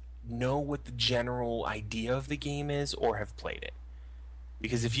least know what the general idea of the game is or have played it.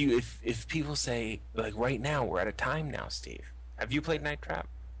 Because if people say, like, right now, we're at a time now, Steve. Have you played Night Trap?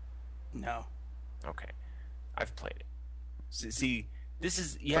 No. Okay. I've played it. See, this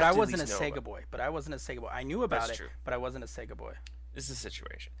is... But I wasn't a Sega boy. I knew about it, true. But I wasn't a Sega boy. This is a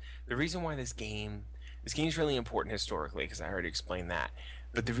situation. The reason why this game is really important historically, because I already explained that.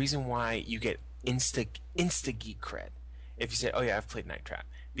 But the reason why you get insta geek cred, if you say, oh yeah, I've played Night Trap,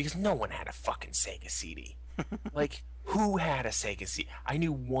 because no one had a fucking Sega CD. Like, who had a Sega CD? I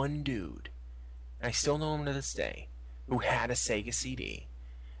knew one dude, and I still know him to this day, who had a Sega CD,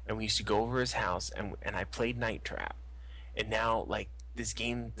 and we used to go over his house, and I played Night Trap. And now, like, this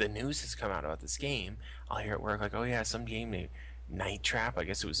game, the news has come out about this game. I'll hear at work, like, oh yeah, some game named Night Trap. I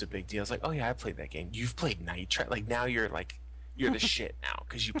guess it was a big deal. It's like, oh yeah, I played that game. You've played Night Trap? Like, now you're the shit now,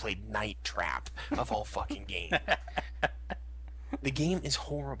 because you played Night Trap of all fucking games. The game is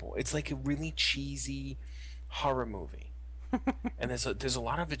horrible. It's like a really cheesy horror movie. And there's a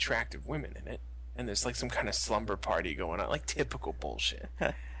lot of attractive women in it. And there's like some kind of slumber party going on, like typical bullshit.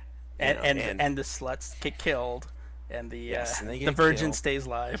 And the sluts get killed, and the virgin killed. stays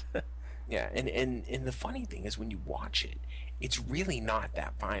live. Yeah, and the funny thing is, when you watch it, it's really not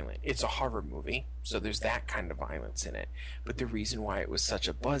that violent. It's a horror movie, so there's that kind of violence in it. But the reason why it was such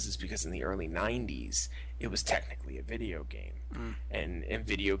a buzz is because in the early 90s, it was technically a video game. And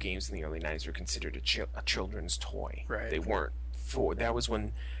video games in the early 90s were considered a children's toy. Right. They weren't that was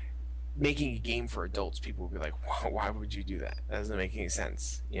when making a game for adults, people would be like, why would you do that? That doesn't make any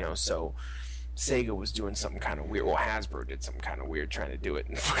sense. So Sega was doing something kind of weird. Well, Hasbro did something kind of weird trying to do it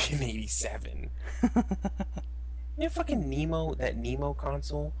in fucking 87. Fucking Nemo, that Nemo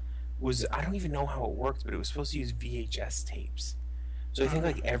console was, I don't even know how it worked, but it was supposed to use VHS tapes. So I think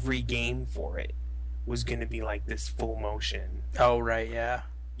like every game for it was going to be like this full motion. Oh, right, yeah.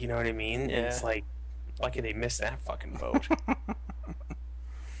 You know what I mean? Yeah. And it's like, lucky they missed that fucking boat.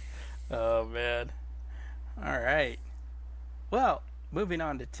 Oh, man. All right. Well, moving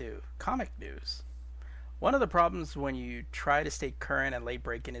on to comic news. One of the problems when you try to stay current and late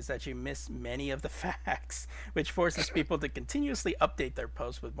breaking is that you miss many of the facts, which forces people to continuously update their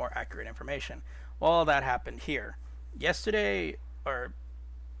posts with more accurate information. Well, that happened here. Yesterday, or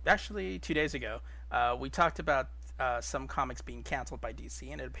actually 2 days ago, we talked about some comics being canceled by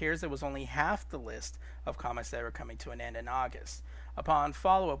DC, and it appears it was only half the list of comics that were coming to an end in August. Upon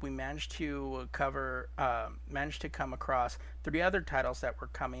follow-up, we managed to come across 3 other titles that were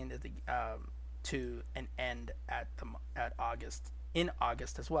coming to an end in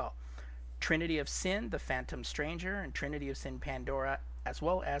August as well. Trinity of Sin, The Phantom Stranger, and Trinity of Sin Pandora, as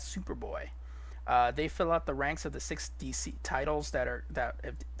well as Superboy. They fill out the ranks of the 6 DC titles that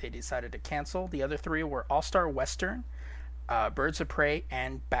they decided to cancel. The other 3 were All-Star Western, Birds of Prey,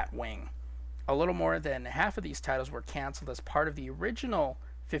 and Batwing. A little more than half of these titles were canceled as part of the original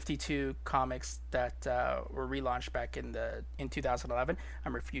 52 comics that were relaunched back in 2011.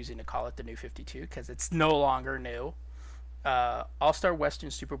 I'm refusing to call it the new 52 because it's no longer new. All-Star Western,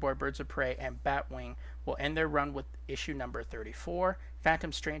 Superboy, Birds of Prey, and Batwing will end their run with issue number 34.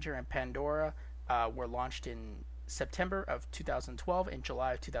 Phantom Stranger and Pandora were launched in September of 2012 and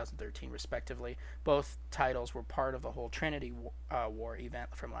July of 2013, respectively. Both titles were part of the whole Trinity War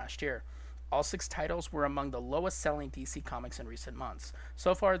event from last year. All 6 titles were among the lowest-selling DC comics in recent months.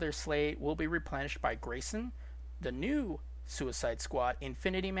 So far, their slate will be replenished by Grayson, the new Suicide Squad,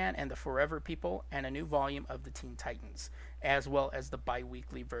 Infinity Man, and the Forever People, and a new volume of the Teen Titans, as well as the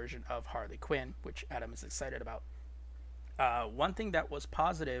bi-weekly version of Harley Quinn, which Adam is excited about. One thing that was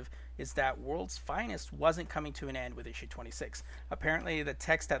positive is that World's Finest wasn't coming to an end with issue 26. Apparently, the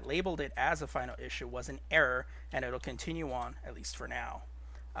text that labeled it as a final issue was an error, and it'll continue on, at least for now.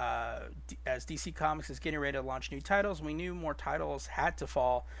 As DC Comics is getting ready to launch new titles, we knew more titles had to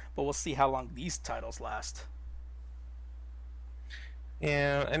fall, but we'll see how long these titles last.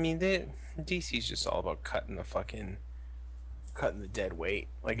 Yeah, I mean, DC's just all about cutting the dead weight.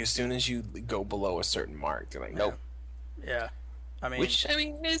 Like, as soon as you go below a certain mark, they're like, nope. Yeah,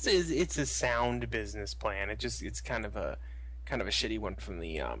 it's a sound business plan. It's kind of a shitty one from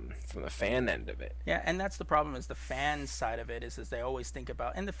the fan end of it. Yeah, and that's the problem, is the fan side of it is they always think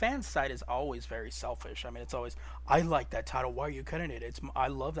about, and the fan side is always very selfish. I mean, it's always, I like that title, why are you cutting it? I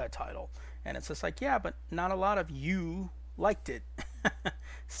love that title. And it's just like, yeah, but not a lot of you liked it.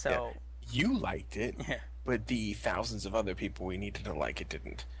 So yeah, you liked it. Yeah. but the thousands of other people we needed to like it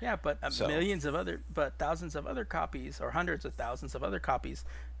didn't. Yeah, but thousands of other copies, or hundreds of thousands of other copies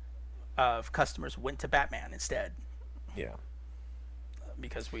of customers went to Batman instead. Yeah.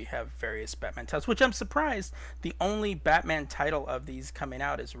 Because we have various Batman titles, which I'm surprised the only Batman title of these coming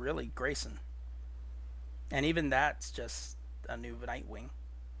out is really Grayson. And even that's just a new Nightwing.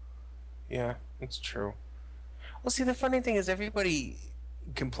 Yeah, it's true. Well, see, the funny thing is everybody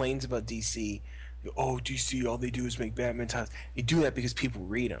complains about DC. Oh, DC, all they do is make Batman titles. They do that because people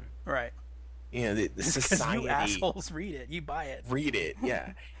read them. Right. You know, the society... you assholes read it. You buy it. Read it,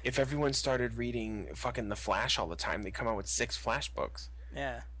 yeah. If everyone started reading fucking The Flash all the time, they come out with 6 Flash books.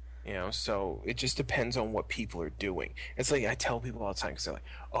 Yeah. You know, so it just depends on what people are doing. It's like I tell people all the time because they're like,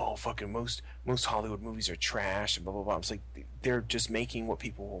 "Oh, fucking most Hollywood movies are trash," and blah blah blah. It's like they're just making what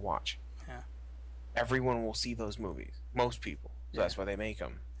people will watch. Yeah. Everyone will see those movies. Most people. So that's why they make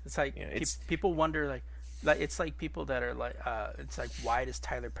them. It's like people wonder like it's like people that are like it's like, why does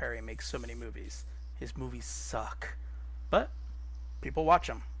Tyler Perry make so many movies? His movies suck, but people watch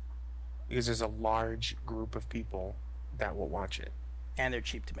them because there's a large group of people that will watch it. And they're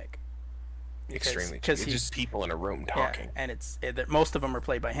cheap to make. Extremely cheap. It's just people in a room talking. Yeah, and most of them are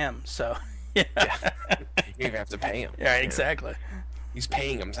played by him, so yeah. You even have to pay him. Yeah, exactly. He's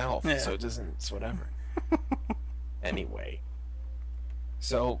paying himself, so it's whatever. Anyway,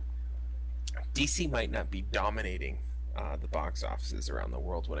 so DC might not be dominating the box offices around the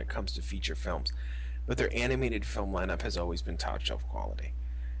world when it comes to feature films, but their animated film lineup has always been top-shelf quality.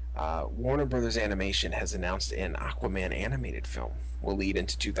 Warner Brothers Animation has announced an Aquaman animated film will lead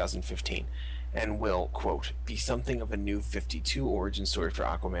into 2015 and will, quote, be something of a new 52 origin story for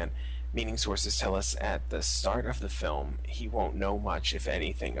Aquaman, meaning sources tell us at the start of the film he won't know much, if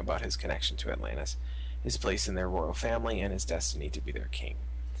anything, about his connection to Atlantis, his place in their royal family, and his destiny to be their king.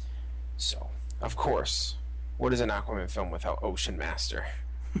 So, of course, what is an Aquaman film without Ocean Master,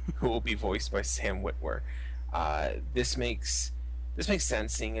 who will be voiced by Sam Witwer? This makes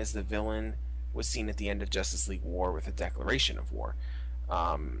sense, seeing as the villain was seen at the end of Justice League War with a declaration of war.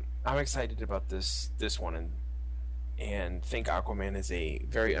 I'm excited about this one and think Aquaman is a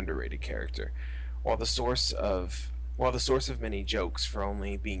very underrated character. While the source of many jokes for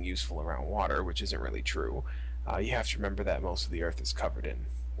only being useful around water, which isn't really true, you have to remember that most of the Earth is covered in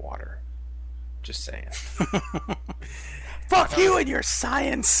water. Just saying. Fuck you and your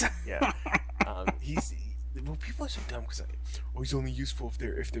science. Yeah. People are so dumb because he's only useful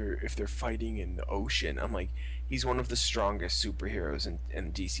if they're fighting in the ocean. I'm like, he's one of the strongest superheroes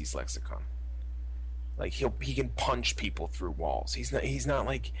in DC's lexicon. Like he can punch people through walls. He's not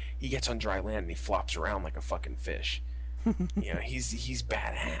like he gets on dry land and he flops around like a fucking fish. You know, he's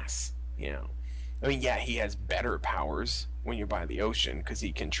badass. You know, I mean, yeah, he has better powers when you're by the ocean because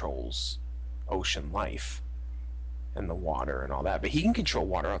he controls ocean life and the water and all that, but he can control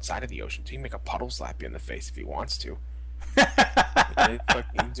water outside of the ocean, so he can make a puddle slap you in the face if he wants to. He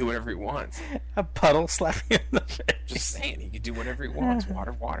can do whatever he wants. A puddle slap you in the face. Just saying, he can do whatever he wants.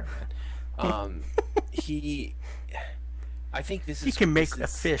 Water, man. I think this is... He can make a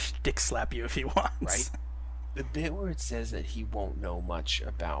fish dick slap you if he wants. Right? The bit where it says that he won't know much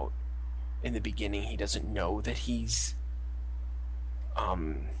about... In the beginning, he doesn't know that he's...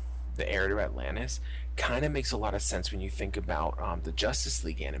 the heir to Atlantis kind of makes a lot of sense when you think about the Justice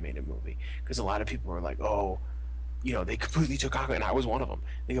League animated movie, because a lot of people were like, oh, you know, they completely took Aquaman, and I was one of them.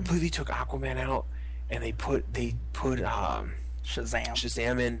 They completely took Aquaman out and they put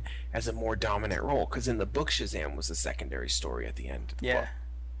Shazam in as a more dominant role, because in the book Shazam was a secondary story at the end of the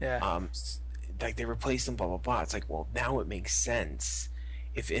book. Like they replaced him, blah blah blah. It's like, well, now it makes sense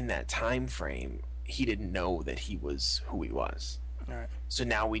if in that time frame he didn't know that he was who he was. All right. So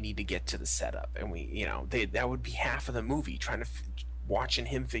now we need to get to the setup, and that would be half of the movie, watching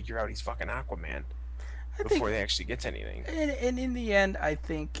him figure out he's fucking Aquaman before they actually get to anything. And in the end, I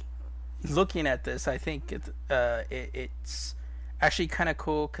think, looking at this, I think it's actually kind of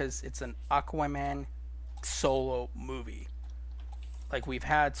cool because it's an Aquaman solo movie. Like, we've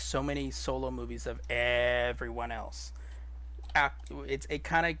had so many solo movies of everyone else. It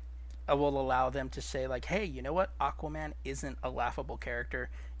kind of will allow them to say, like, hey, you know what? Aquaman isn't a laughable character.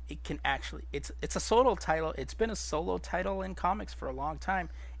 It can actually... It's a solo title. It's been a solo title in comics for a long time.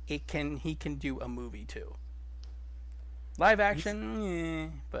 He can do a movie, too. Live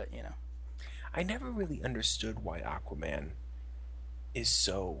action, but, you know. I never really understood why Aquaman is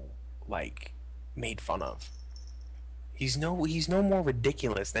so, like, made fun of. He's no more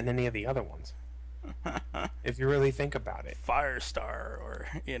ridiculous than any of the other ones. If you really think about it. Firestar, or,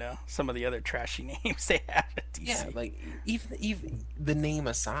 you know, some of the other trashy names they have at DC. Yeah, like, even the name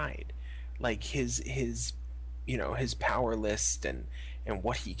aside, like his his power list and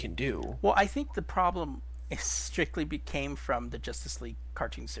what he can do. Well, I think the problem strictly became from the Justice League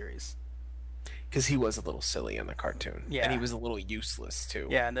cartoon series. Because he was a little silly in the cartoon, Yeah. and he was a little useless too.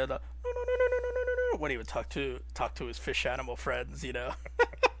 Yeah, and they're the no, when he would talk to his fish animal friends, you know.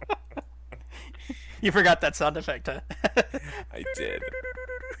 You forgot that sound effect, huh? I did.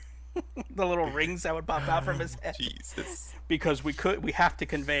 The little rings that would pop out from his head. Jesus. Because we have to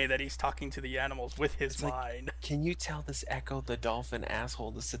convey that he's talking to the animals with his It's mind. Like, can you tell this Echo the dolphin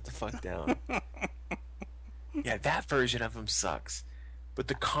asshole to sit the fuck down? Yeah, that version of him sucks. But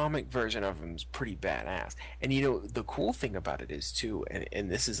the comic version of him is pretty badass. And you know, the cool thing about it is too,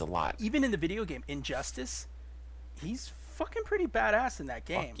 and this is a lot. Even in the video game Injustice, he's fucking pretty badass in that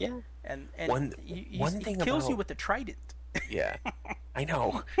game. Fuck yeah. And One he thing kills about, you with the trident. Yeah. I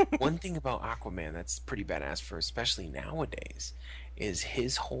know. One thing about Aquaman that's pretty badass for especially nowadays is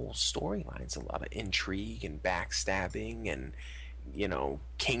his whole storyline's a lot of intrigue and backstabbing and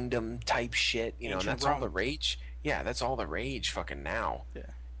kingdom type shit, and that's Rome. all the rage. Yeah, that's all the rage fucking now.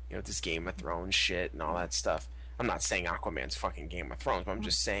 Yeah. This Game of Thrones shit and all that stuff. I'm not saying Aquaman's fucking Game of Thrones, but I'm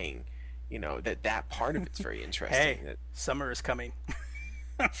just saying, that part of it's very interesting. Hey, summer is coming.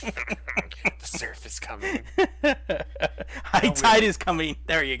 The surf is coming. High tide is coming.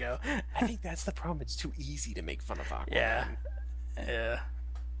 There you go. I think that's the problem. It's too easy to make fun of Aquaman. Yeah.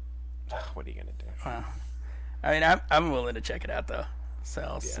 What are you gonna do? Well, I mean, I'm willing to check it out though, so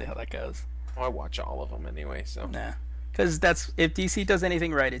I'll see how that goes. Well, I watch all of them anyway, so. Nah, because that's if DC does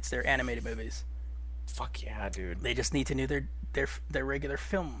anything right, it's their animated movies. Fuck yeah, dude. They just need to do their regular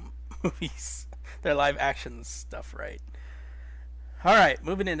film movies, their live action stuff right. All right,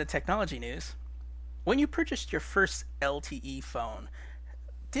 moving into technology news. When you purchased your first LTE phone,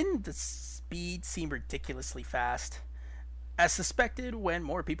 didn't the speed seem ridiculously fast? As suspected, when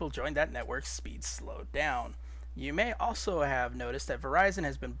more people joined that network, speed slowed down. You may also have noticed that Verizon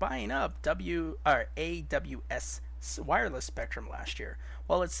has been buying up AWS wireless spectrum last year.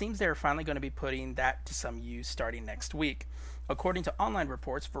 Well, it seems they're finally going to be putting that to some use starting next week. According to online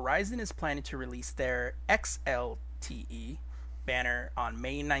reports, Verizon is planning to release their XLTE banner on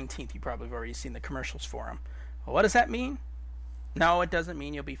May 19th. You probably have already seen the commercials for them. Well, what does that mean? No, it doesn't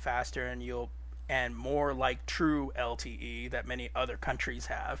mean you'll be faster and more like true LTE that many other countries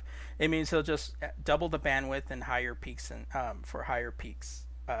have. It means they'll just double the bandwidth and higher peaks and for higher peaks.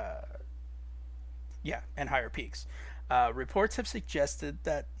 And higher peaks. Reports have suggested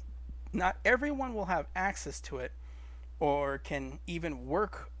that not everyone will have access to it or can even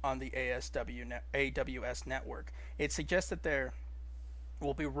work on the AWS network. It suggests that there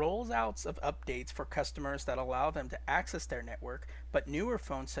will be rollouts of updates for customers that allow them to access their network, but newer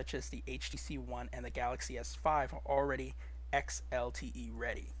phones such as the HTC One and the Galaxy S5 are already XLTE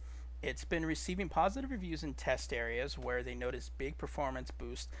ready. It's been receiving positive reviews in test areas where they notice big performance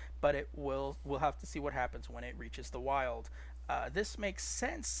boost, but we'll have to see what happens when it reaches the wild. This makes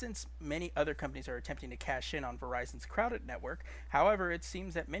sense since many other companies are attempting to cash in on Verizon's crowded network. However, it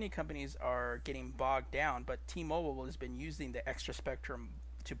seems that many companies are getting bogged down, but T-Mobile has been using the extra spectrum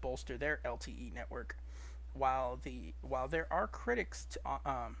to bolster their LTE network. While there are critics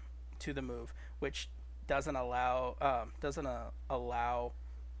to the move, which doesn't allow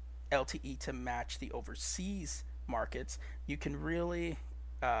LTE to match the overseas markets, you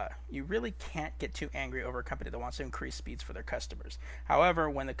really can't get too angry over a company that wants to increase speeds for their customers. However,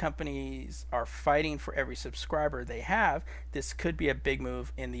 when the companies are fighting for every subscriber they have, this could be a big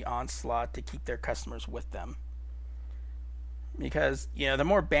move in the onslaught to keep their customers with them. Because, the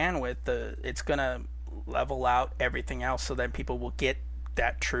more bandwidth, it's going to level out everything else so that people will get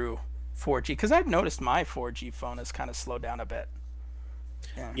that true 4G. Because I've noticed my 4G phone has kind of slowed down a bit.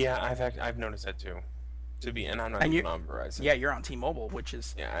 Yeah, I've noticed that too. And I'm not even on Verizon. Yeah, you're on T-Mobile, which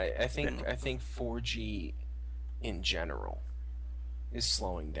is I think 4G in general is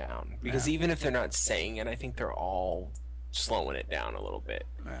slowing down because even if they're not saying it, I think they're all slowing it down a little bit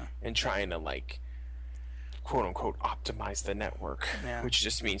and trying to quote unquote optimize the network, which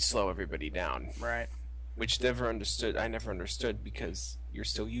just means slow everybody down. Right. Which I never understood because you're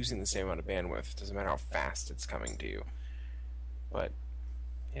still using the same amount of bandwidth. It doesn't matter how fast it's coming to you. But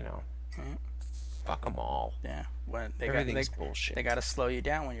fuck them all. Yeah, Everything's bullshit. They got to slow you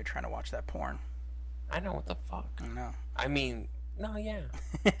down when you're trying to watch that porn. I know, what the fuck. I know. I mean, no, yeah.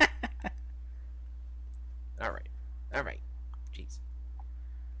 All right. Jeez.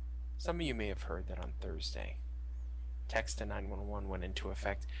 Some of you may have heard that on Thursday, text to 911 went into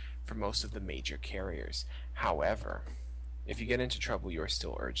effect for most of the major carriers. However, If you get into trouble, you are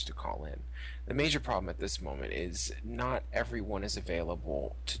still urged to call in. The major problem at this moment is not everyone is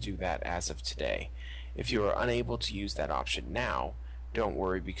available to do that as of today. If you are unable to use that option now, don't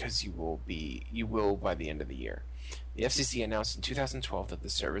worry because you will by the end of the year. The FCC announced in 2012 that the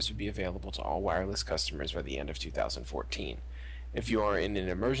service would be available to all wireless customers by the end of 2014. If you are in an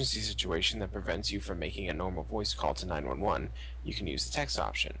emergency situation that prevents you from making a normal voice call to 911, you can use the text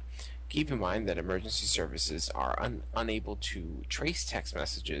option. Keep in mind that emergency services are unable to trace text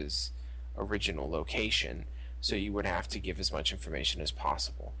messages' original location, so you would have to give as much information as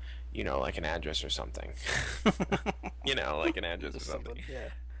possible. Like an address or something. Like an address or something. Yeah.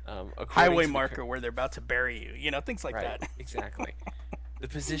 Highway marker where they're about to bury you. Things like right, that. Exactly. The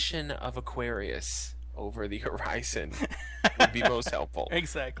position of Aquarius over the horizon would be most helpful.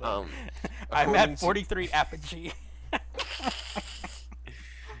 Exactly. I'm at 43 to... apogee.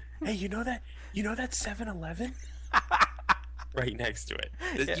 Hey, you know that 7-Eleven? Right next to it.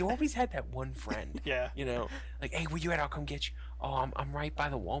 Yeah. You always had that one friend. Yeah. Like, hey, where you at? I'll come get you. Oh, I'm right by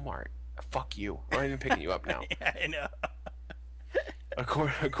the Walmart. Fuck you. I'm not even picking you up now. Yeah, I know.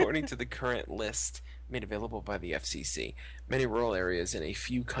 According to the current list made available by the FCC, many rural areas in a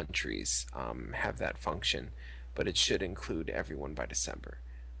few countries have that function, but it should include everyone by December.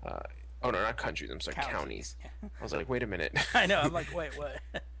 Oh, no, not countries. I'm sorry, counties. Yeah. I was like, wait a minute. I know. I'm like, wait, what?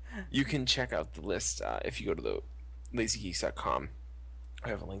 You can check out the list if you go to the lazygeeks.com. I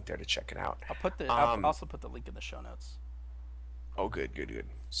have a link there to check it out. I'll also put the link in the show notes. Oh, good.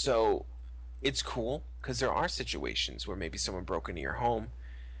 So it's cool because there are situations where maybe someone broke into your home,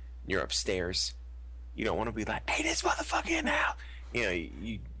 you're upstairs, you don't want to be like, hey, this motherfucker in now.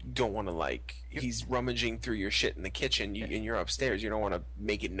 You don't want to he's rummaging through your shit in the kitchen and you're upstairs. You don't want to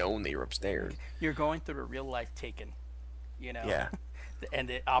make it known that you're upstairs. You're going through a real life taken, Yeah. And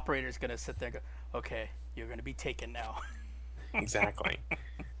the operator's going to sit there and go, okay, you're going to be taken now. Exactly.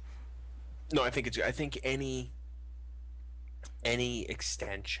 No, I think any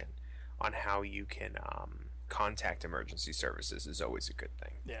extension on how you can contact emergency services is always a good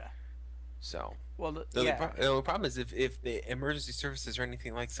thing. Yeah. So. Well, the problem is if the emergency services are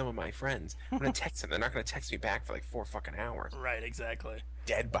anything like some of my friends, I'm gonna text them. They're not gonna text me back for like 4 fucking hours. Right. Exactly.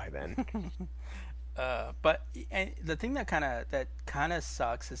 Dead by then. But the thing that kind of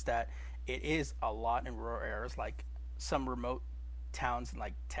sucks is that it is a lot in rural areas, like some remote towns in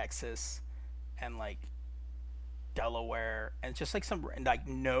like Texas and like Delaware, and just like some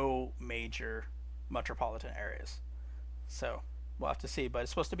no major metropolitan areas. So we'll have to see, but it's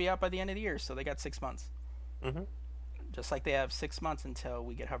supposed to be out by the end of the year, so they got 6 months. Mm-hmm. Just like they have 6 months until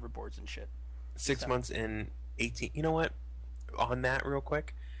we get hoverboards and shit. 6 months in 18. You know what? On that, real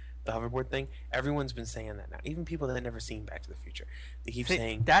quick, the hoverboard thing. Everyone's been saying that now. Even people that have never seen Back to the Future, they keep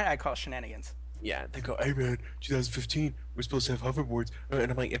saying that. I call shenanigans. Yeah, they go, hey man, 2015, we're supposed to have hoverboards.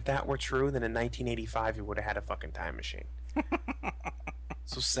 And I'm like, if that were true, then in 1985, you would have had a fucking time machine.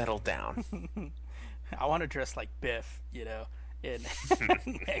 So settle down. I want to dress like Biff, in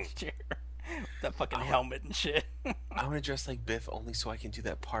next year. That fucking helmet and shit. I want to dress like Biff only so I can do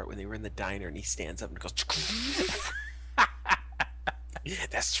that part when they were in the diner and he stands up and goes, yeah,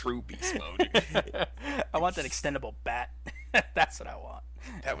 that's true beast mode. I want that extendable bat. That's what I want.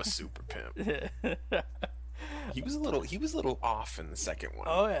 That was super pimp. He was a little off in the second one.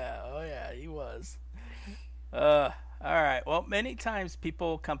 Oh yeah, he was. All right. Well, many times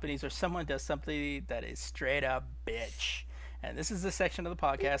companies, or someone does something that is straight up bitch. And this is the section of the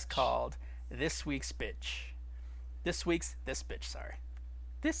podcast called This Week's Bitch. This bitch, sorry.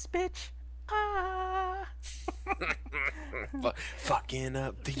 This bitch, fucking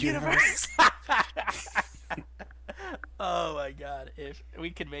up the universe. Oh my god, if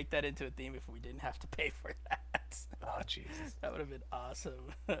we could make that into a theme if we didn't have to pay for that. Oh Jesus. That would have been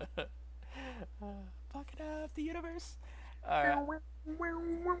awesome. Fucking up the universe. Alright.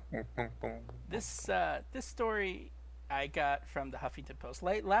 This story I got from the Huffington Post.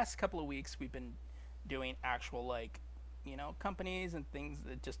 Last couple of weeks we've been doing actual companies and things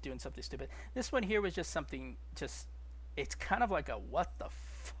that just doing something stupid. This one here was just something it's kind of like a what the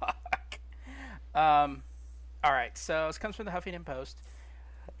fuck. Alright, so this comes from the Huffington Post.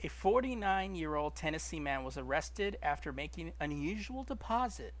 A 49-year-old Tennessee man was arrested after making an unusual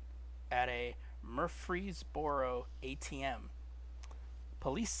deposit at a Murfreesboro ATM.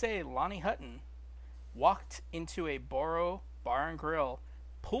 Police say Lonnie Hutton walked into a Boro bar and grill,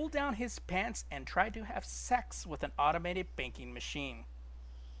 pulled down his pants, and tried to have sex with an automated banking machine.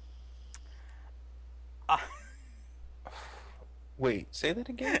 Wait, say that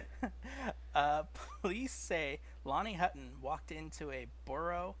again? Police say Lonnie Hutton walked into a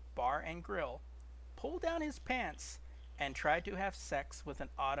Boro bar and grill, pulled down his pants, and tried to have sex with an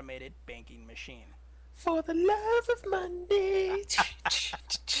automated banking machine. For the love of Monday.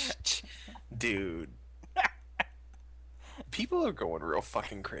 Dude. People are going real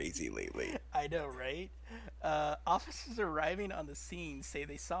fucking crazy lately. I know, right? Officers arriving on the scene say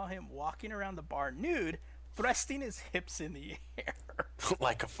they saw him walking around the bar nude, thrusting his hips in the air.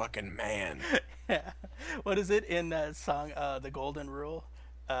 Like a fucking man. Yeah. What is it in that song, The Golden Rule?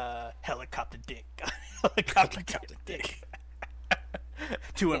 Helicopter dick. Helicopter dick.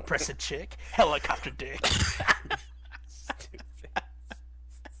 To impress a chick, helicopter dick.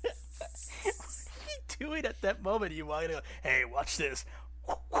 Do it at that moment. You want to go, hey, watch this.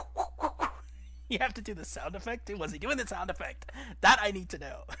 You have to do the sound effect too. Was he doing the sound effect? That I need to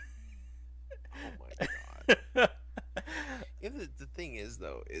know. Oh my god. Yeah, the thing is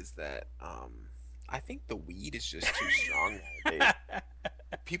though, is that I think the weed is just too strong nowadays.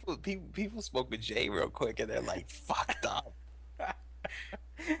 People smoke a J real quick and they're like fucked up.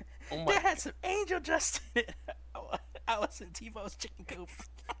 Oh my that had some angel dust in it. I was in TiVo's chicken coop.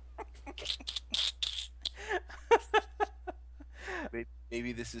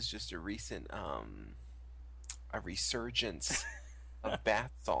 Maybe this is just a recent a resurgence of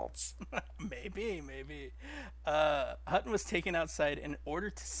bath salts. Maybe. Hutton was taken outside in order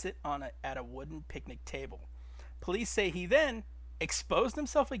to sit at a wooden picnic table. Police say he then exposed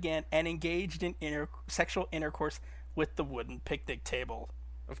himself again and engaged in sexual intercourse with the wooden picnic table.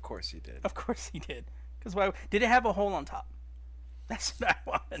 Of course he did. Of course he did. Because why did it have a hole on top? That's what I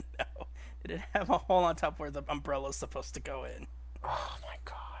want to know. Did it have a hole on top where the umbrella's supposed to go in? Oh my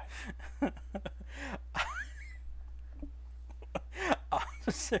god.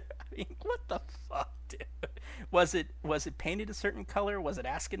 Officer, I mean, what the fuck, dude? Was it painted a certain color? Was it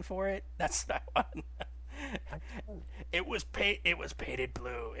asking for it? That's what I want to know. It was painted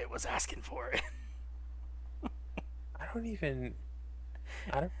blue. It was asking for it. I don't even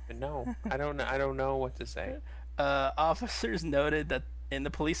know. I don't know what to say. Officers noted that in the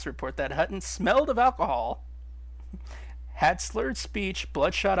police report that Hutton smelled of alcohol, had slurred speech,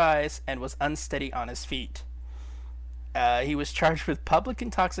 bloodshot eyes, and was unsteady on his feet. He was charged with public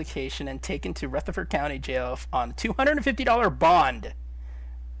intoxication and taken to Rutherford County Jail on a $250 bond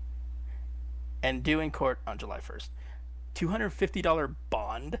and due in court on July 1st. $250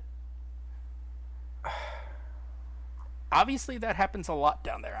 bond? Obviously, that happens a lot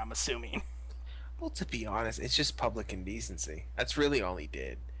down there, I'm assuming. Well, to be honest, it's just public indecency. That's really all he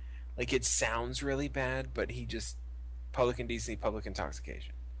did. Like, it sounds really bad, but he just... Public indecency, public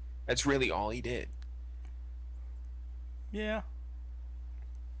intoxication. That's really all he did. Yeah.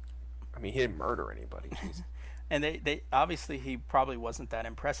 I mean, he didn't murder anybody. And they obviously, he probably wasn't that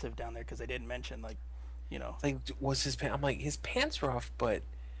impressive down there because they didn't mention, like, you know... Like, was his pants... I'm like, his pants were off, but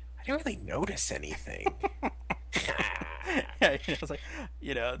I didn't really notice anything. Yeah, it's like,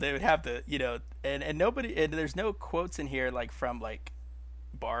 they would have the, and nobody, and there's no quotes in here like from like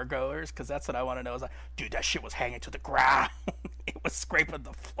bar goers, because that's what I want to know. Is like, dude, that shit was hanging to the ground. It was scraping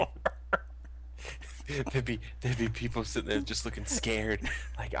the floor. There'd be people sitting there just looking scared,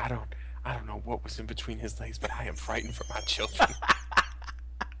 like I don't know what was in between his legs, but I am frightened for my children.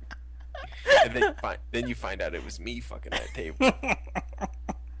 And then you find out it was me fucking that table.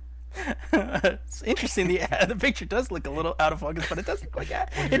 It's interesting. The picture does look a little out of focus, but it does look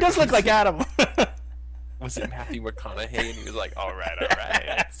like Adam. Was it Matthew McConaughey? And he was like, "All right."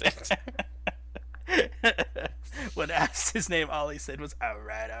 When asked his name, all he said was, "All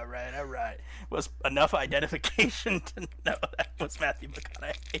right." Was enough identification to know that was Matthew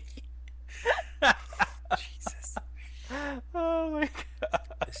McConaughey. Jesus. Oh my god.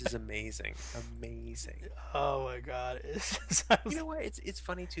 This is amazing. Oh my god. It's just, you know what? It's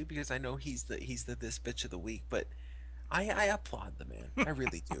funny too because I know he's the this bitch of the week, but I applaud the man. I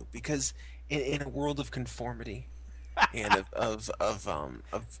really do because in a world of conformity and of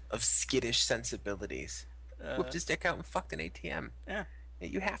skittish sensibilities, whipped his dick out and fucked an ATM. Yeah.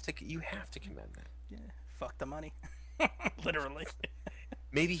 You have to commend that. Yeah. Fuck the money. Literally.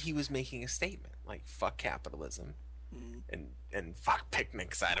 Maybe he was making a statement like fuck capitalism. And fuck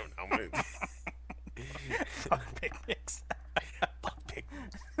picnics. I don't know. Fuck picnics. Fuck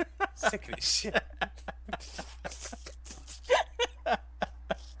picnics. Sick of this shit.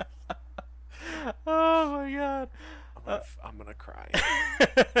 Oh my god. I'm gonna cry.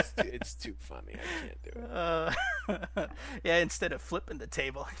 It's too funny. I can't do it. Yeah. Instead of flipping the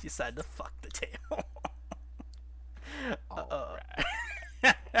table, he decided to fuck the table. All right.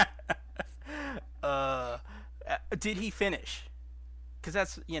 Did he finish? Because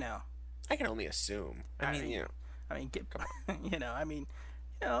that's I can only assume. I mean, come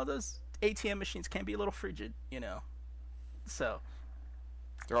on. Those ATM machines can be a little frigid. So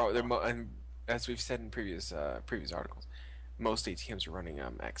and as we've said in previous articles, most ATMs are running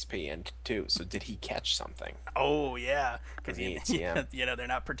XP and 2. So did he catch something? oh yeah, because The ATM. they're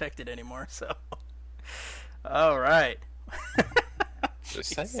not protected anymore. So all right.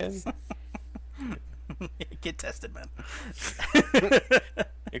 Just saying. Get tested, man.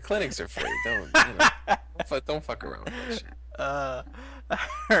 Your clinics are free. Don't fuck around with that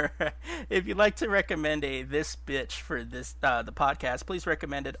shit. If you'd like to recommend this bitch for this the podcast, please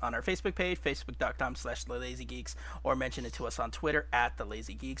recommend it on our Facebook page, facebook.com/thelazygeeks, or mention it to us on Twitter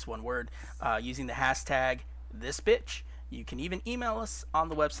 @thelazygeeks, one word, using the hashtag this bitch. You can even email us on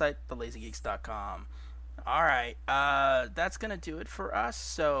the website thelazygeeks.com. All right, that's going to do it for us.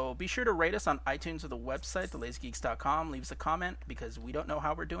 So be sure to rate us on iTunes or the website, thelazygeeks.com. Leave us a comment because we don't know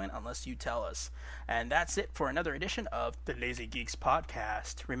how we're doing unless you tell us. And that's it for another edition of the Lazy Geeks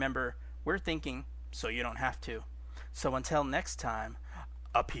podcast. Remember, we're thinking so you don't have to. So until next time,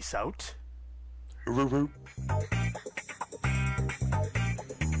 a peace out.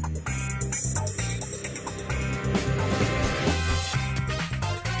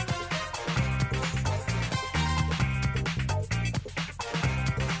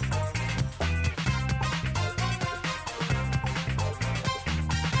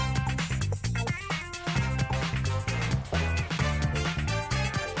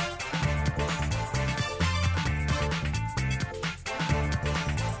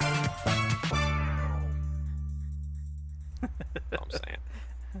 I'm saying.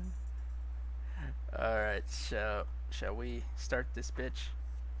 All right, shall we start this bitch?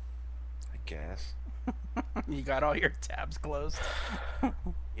 I guess. You got all your tabs closed?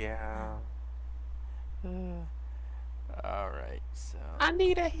 Yeah. All right, so I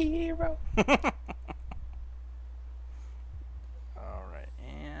need a hero. all right,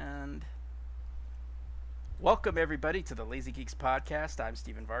 and welcome everybody to the Lazy Geeks podcast. I'm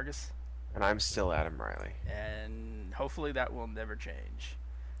Steven Vargas, And I'm still Adam Riley. and hopefully that will never change.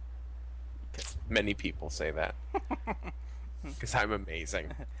 Many people say that. Because I'm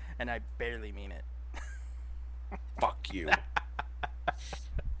amazing. And I barely mean it. Fuck you.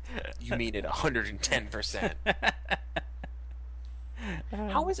 You mean it 110%.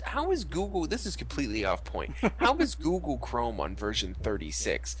 How is Google, this is completely off point. How is Google Chrome on version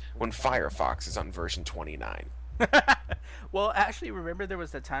 36 when Firefox is on version 29? Well, actually, remember there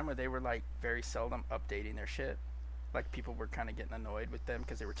was the time where they were like very seldom updating their shit. Like people were kind of getting annoyed with them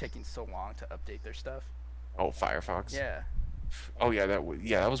because they were taking so long to update their stuff. Oh, Firefox? Yeah. Oh yeah, that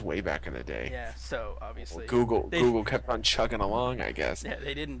was way back in the day. Yeah. So obviously, Google kept on chugging along, I guess. Yeah,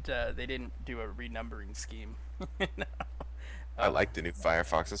 they didn't do a renumbering scheme. No. I like the new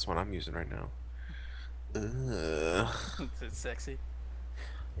Firefox. That's what I'm using right now. It's sexy.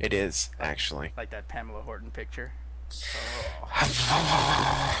 It is, actually. Like that Pamela Horton picture.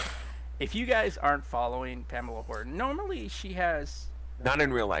 Oh. If you guys aren't following Pamela Horton, normally she has. Not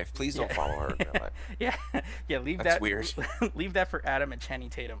in real life. Please don't follow her in real life. Yeah. Leave That's that. weird. Leave that for Adam and Channing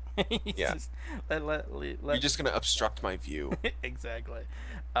Tatum. Yeah. You're just gonna obstruct my view. Exactly.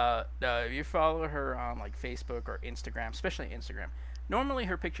 No, if you follow her on like Facebook or Instagram, especially Instagram, normally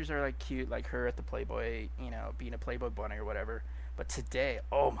her pictures are like cute, like her at the Playboy, being a Playboy bunny or whatever. But today,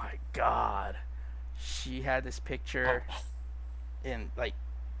 oh my God, she had this picture in like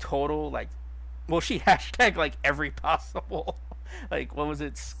total like, well, she hashtag like every possible, like what was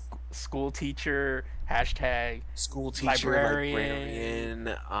it, school teacher, hashtag school teacher,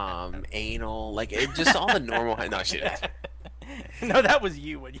 librarian, anal, like it just all the normal. No, she didn't. No, that was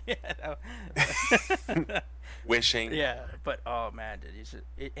you when you wishing. Yeah, but oh man, dude,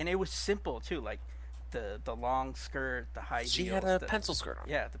 and it was simple too, like the long skirt, the high heels. She had a pencil skirt on.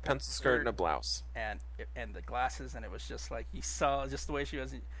 Yeah, the pencil skirt and a blouse, and the glasses, and it was just like you saw just the way she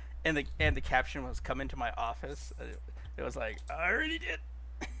was, and the caption was "Come into my office." It was like I already did.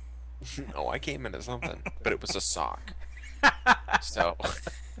 Oh, I came into something, but it was a sock. So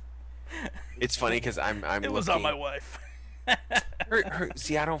it's funny because I'm. It was on my wife.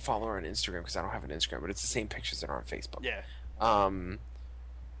 See, I don't follow her on Instagram because I don't have an Instagram, but it's the same pictures that are on Facebook. Yeah.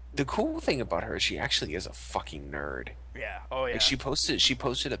 The cool thing about her is she actually is a fucking nerd. Yeah. Oh yeah. Like she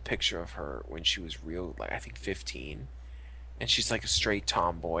posted a picture of her when she was real, like I think 15, and she's like a straight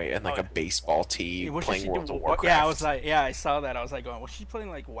tomboy and like a baseball tee playing World of Warcraft. Yeah, I was like, yeah, I saw that. I was like, going, was she playing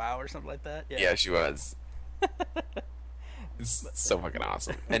like WoW or something like that? Yeah, she was. It's so fucking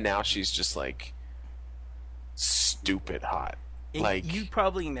awesome. And now she's just like stupid hot. And like you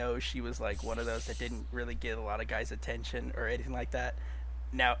probably know she was like one of those that didn't really get a lot of guys' attention or anything like that.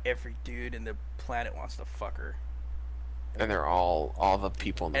 Now every dude in the planet wants to fuck her. And they're all the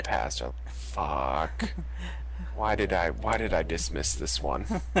people in the past are like, fuck. Why did I dismiss this one?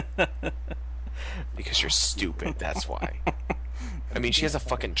 Because you're stupid, that's why. I mean, she has a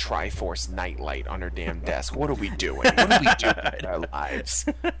fucking Triforce nightlight on her damn desk. What are we doing? What are we doing with our lives?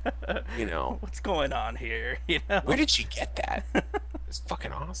 You know. What's going on here? You know? Where did she get that? It's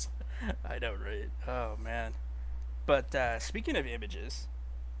fucking awesome. I know, right? Oh, man. But speaking of images,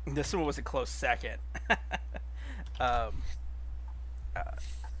 this one was a close second.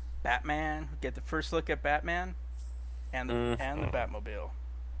 Batman. Get the first look at Batman and the Batmobile.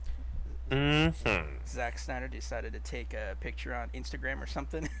 Zack Snyder decided to take a picture on Instagram or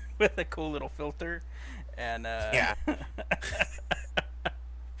something with a cool little filter, and yeah.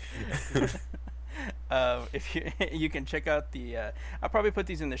 If you can check out the, I'll probably put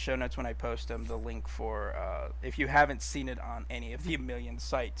these in the show notes when I post them. The link for if you haven't seen it on any of the million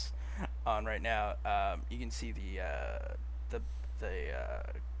sites on right now, you can see the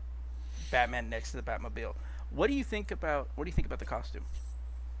Batman next to the Batmobile. What do you think about the costume?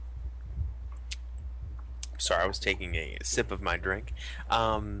 Sorry, I was taking a sip of my drink.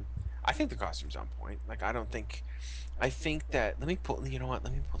 I think the costume's on point. Like, I think that. Let me pull. You know what?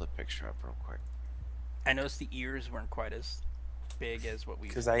 Let me pull the picture up real quick. I noticed the ears weren't quite as big as what we.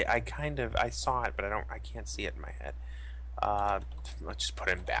 Because I saw it, but I can't see it in my head. Let's just put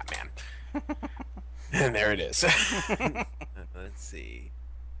in Batman, and there it is. Let's see.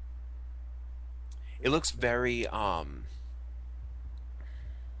 It looks very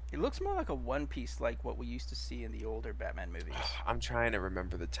It looks more like a One Piece, like what we used to see in the older Batman movies. I'm trying to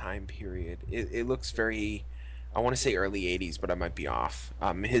remember the time period. It looks very, I want to say early 80s, but I might be off.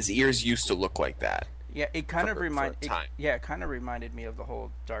 His ears used to look like that. Yeah, it kind of reminded me of the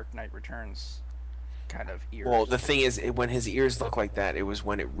whole Dark Knight Returns kind of ears. Well, the thing is, when his ears looked like that, it was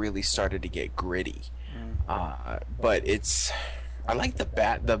when it really started to get gritty. But I like the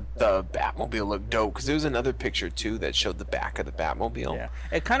Batmobile looked dope, because there was another picture too that showed the back of the Batmobile. Yeah,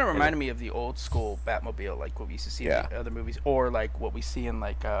 it kind of reminded me of the old school Batmobile, like what we used to see in the other movies, or like what we see in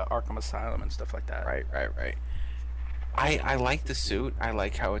like Arkham Asylum and stuff like that. Right. I like the suit. I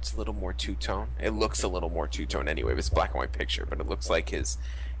like how it's a little more two-tone. It looks a little more two-tone anyway. It's a black and white picture, but it looks like his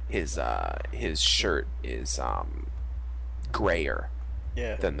shirt is grayer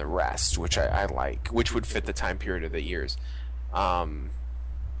than the rest, which I like, which would fit the time period of the years. I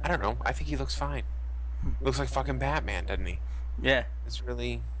don't know. I think he looks fine. Looks like fucking Batman, doesn't he? Yeah. It's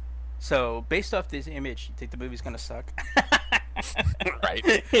really... So, based off this image, you think the movie's gonna suck?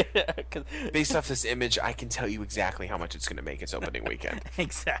 Right. Based off this image, I can tell you exactly how much it's gonna make its opening weekend.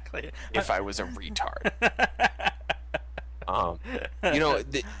 Exactly. If I was a retard.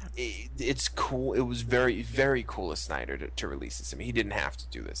 It's cool. It was very, very cool of Snyder to release this. I mean, he didn't have to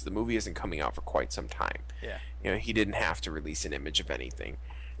do this. The movie isn't coming out for quite some time. Yeah. He didn't have to release an image of anything,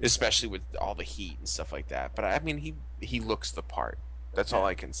 especially with all the heat and stuff like that. But I mean, he looks the part. That's all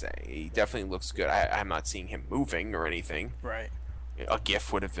I can say. He definitely looks good. I'm not seeing him moving or anything. Right. A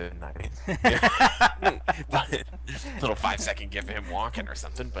GIF would have been nice. Little 5-second GIF of him walking or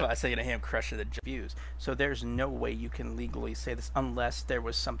something. But I say to him crushing the views. So there's no way you can legally say this unless there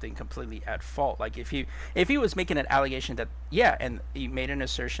was something completely at fault. Like if he was making an allegation that and he made an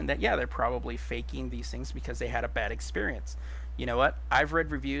assertion that they're probably faking these things because they had a bad experience. You know what? I've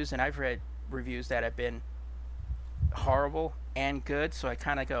read reviews and I've read reviews that have been horrible and good. So I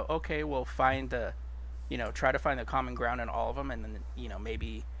kind of go, okay, we'll find the. Try to find the common ground in all of them, and then,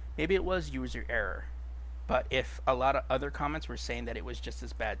 maybe it was user error. But if a lot of other comments were saying that it was just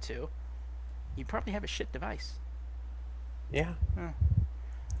as bad too, you probably have a shit device. Yeah.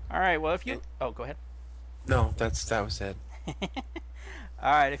 All right. Well, if you... Oh, go ahead. No, that was it.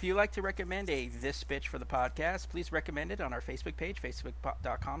 All right. If you'd like to recommend a This Bitch for the podcast, please recommend it on our Facebook page,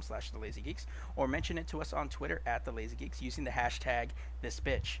 facebook.com/TheLazyGeeks, or mention it to us on Twitter @TheLazyGeeks using the hashtag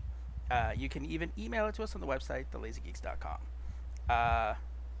ThisBitch. You can even email it to us on the website, thelazygeeks.com. All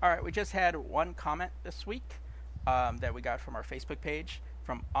right, we just had one comment this week that we got from our Facebook page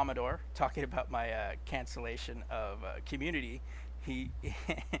from Amador talking about my cancellation of Community. He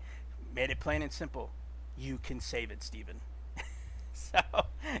made it plain and simple. You can save it, Steven. So,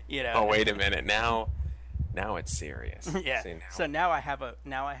 Oh, wait a minute. Now it's serious. Yeah. So now I have a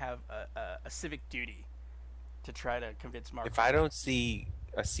civic duty to try to convince Mark. If I don't see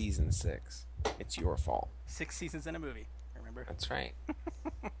a season 6, it's your fault. 6 seasons in a movie, remember? That's right.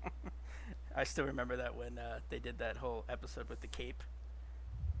 I still remember that when they did that whole episode with the cape,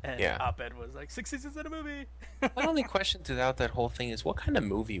 and Op-Ed was like 6 seasons in a movie. My only question throughout that whole thing is, what kind of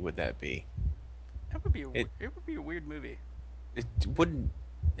movie would that be? It would be a weird movie. It wouldn't.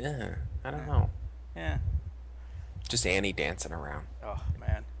 Yeah, I don't know. Yeah. Just Annie dancing around. Oh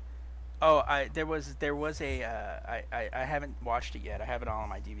man. Oh, there was a I haven't watched it yet. I have it all on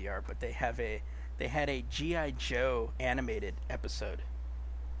my DVR, but they had a GI Joe animated episode.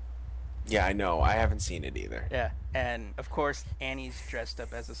 Yeah, I know. I haven't seen it either. Yeah, and of course Annie's dressed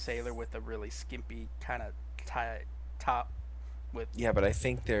up as a sailor with a really skimpy kind of top with. Yeah, but I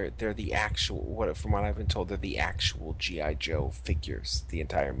think they're the actual, from what I've been told, they're the actual GI Joe figures. The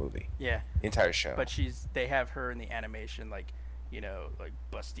entire movie. Yeah. The entire show. But they have her in the animation like, like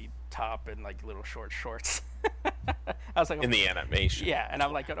busty top and like little short shorts. I was like, in the animation. Yeah, and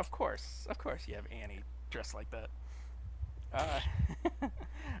I'm like, of course you have Annie dressed like that.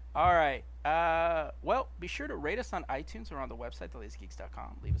 All right. Well, be sure to rate us on iTunes or on the website,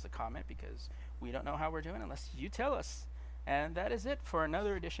 thelazygeeks.com. Leave us a comment because we don't know how we're doing unless you tell us. And that is it for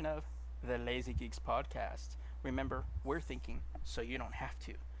another edition of the Lazy Geeks podcast. Remember, we're thinking so you don't have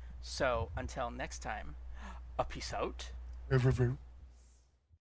to. So until next time, a peace out.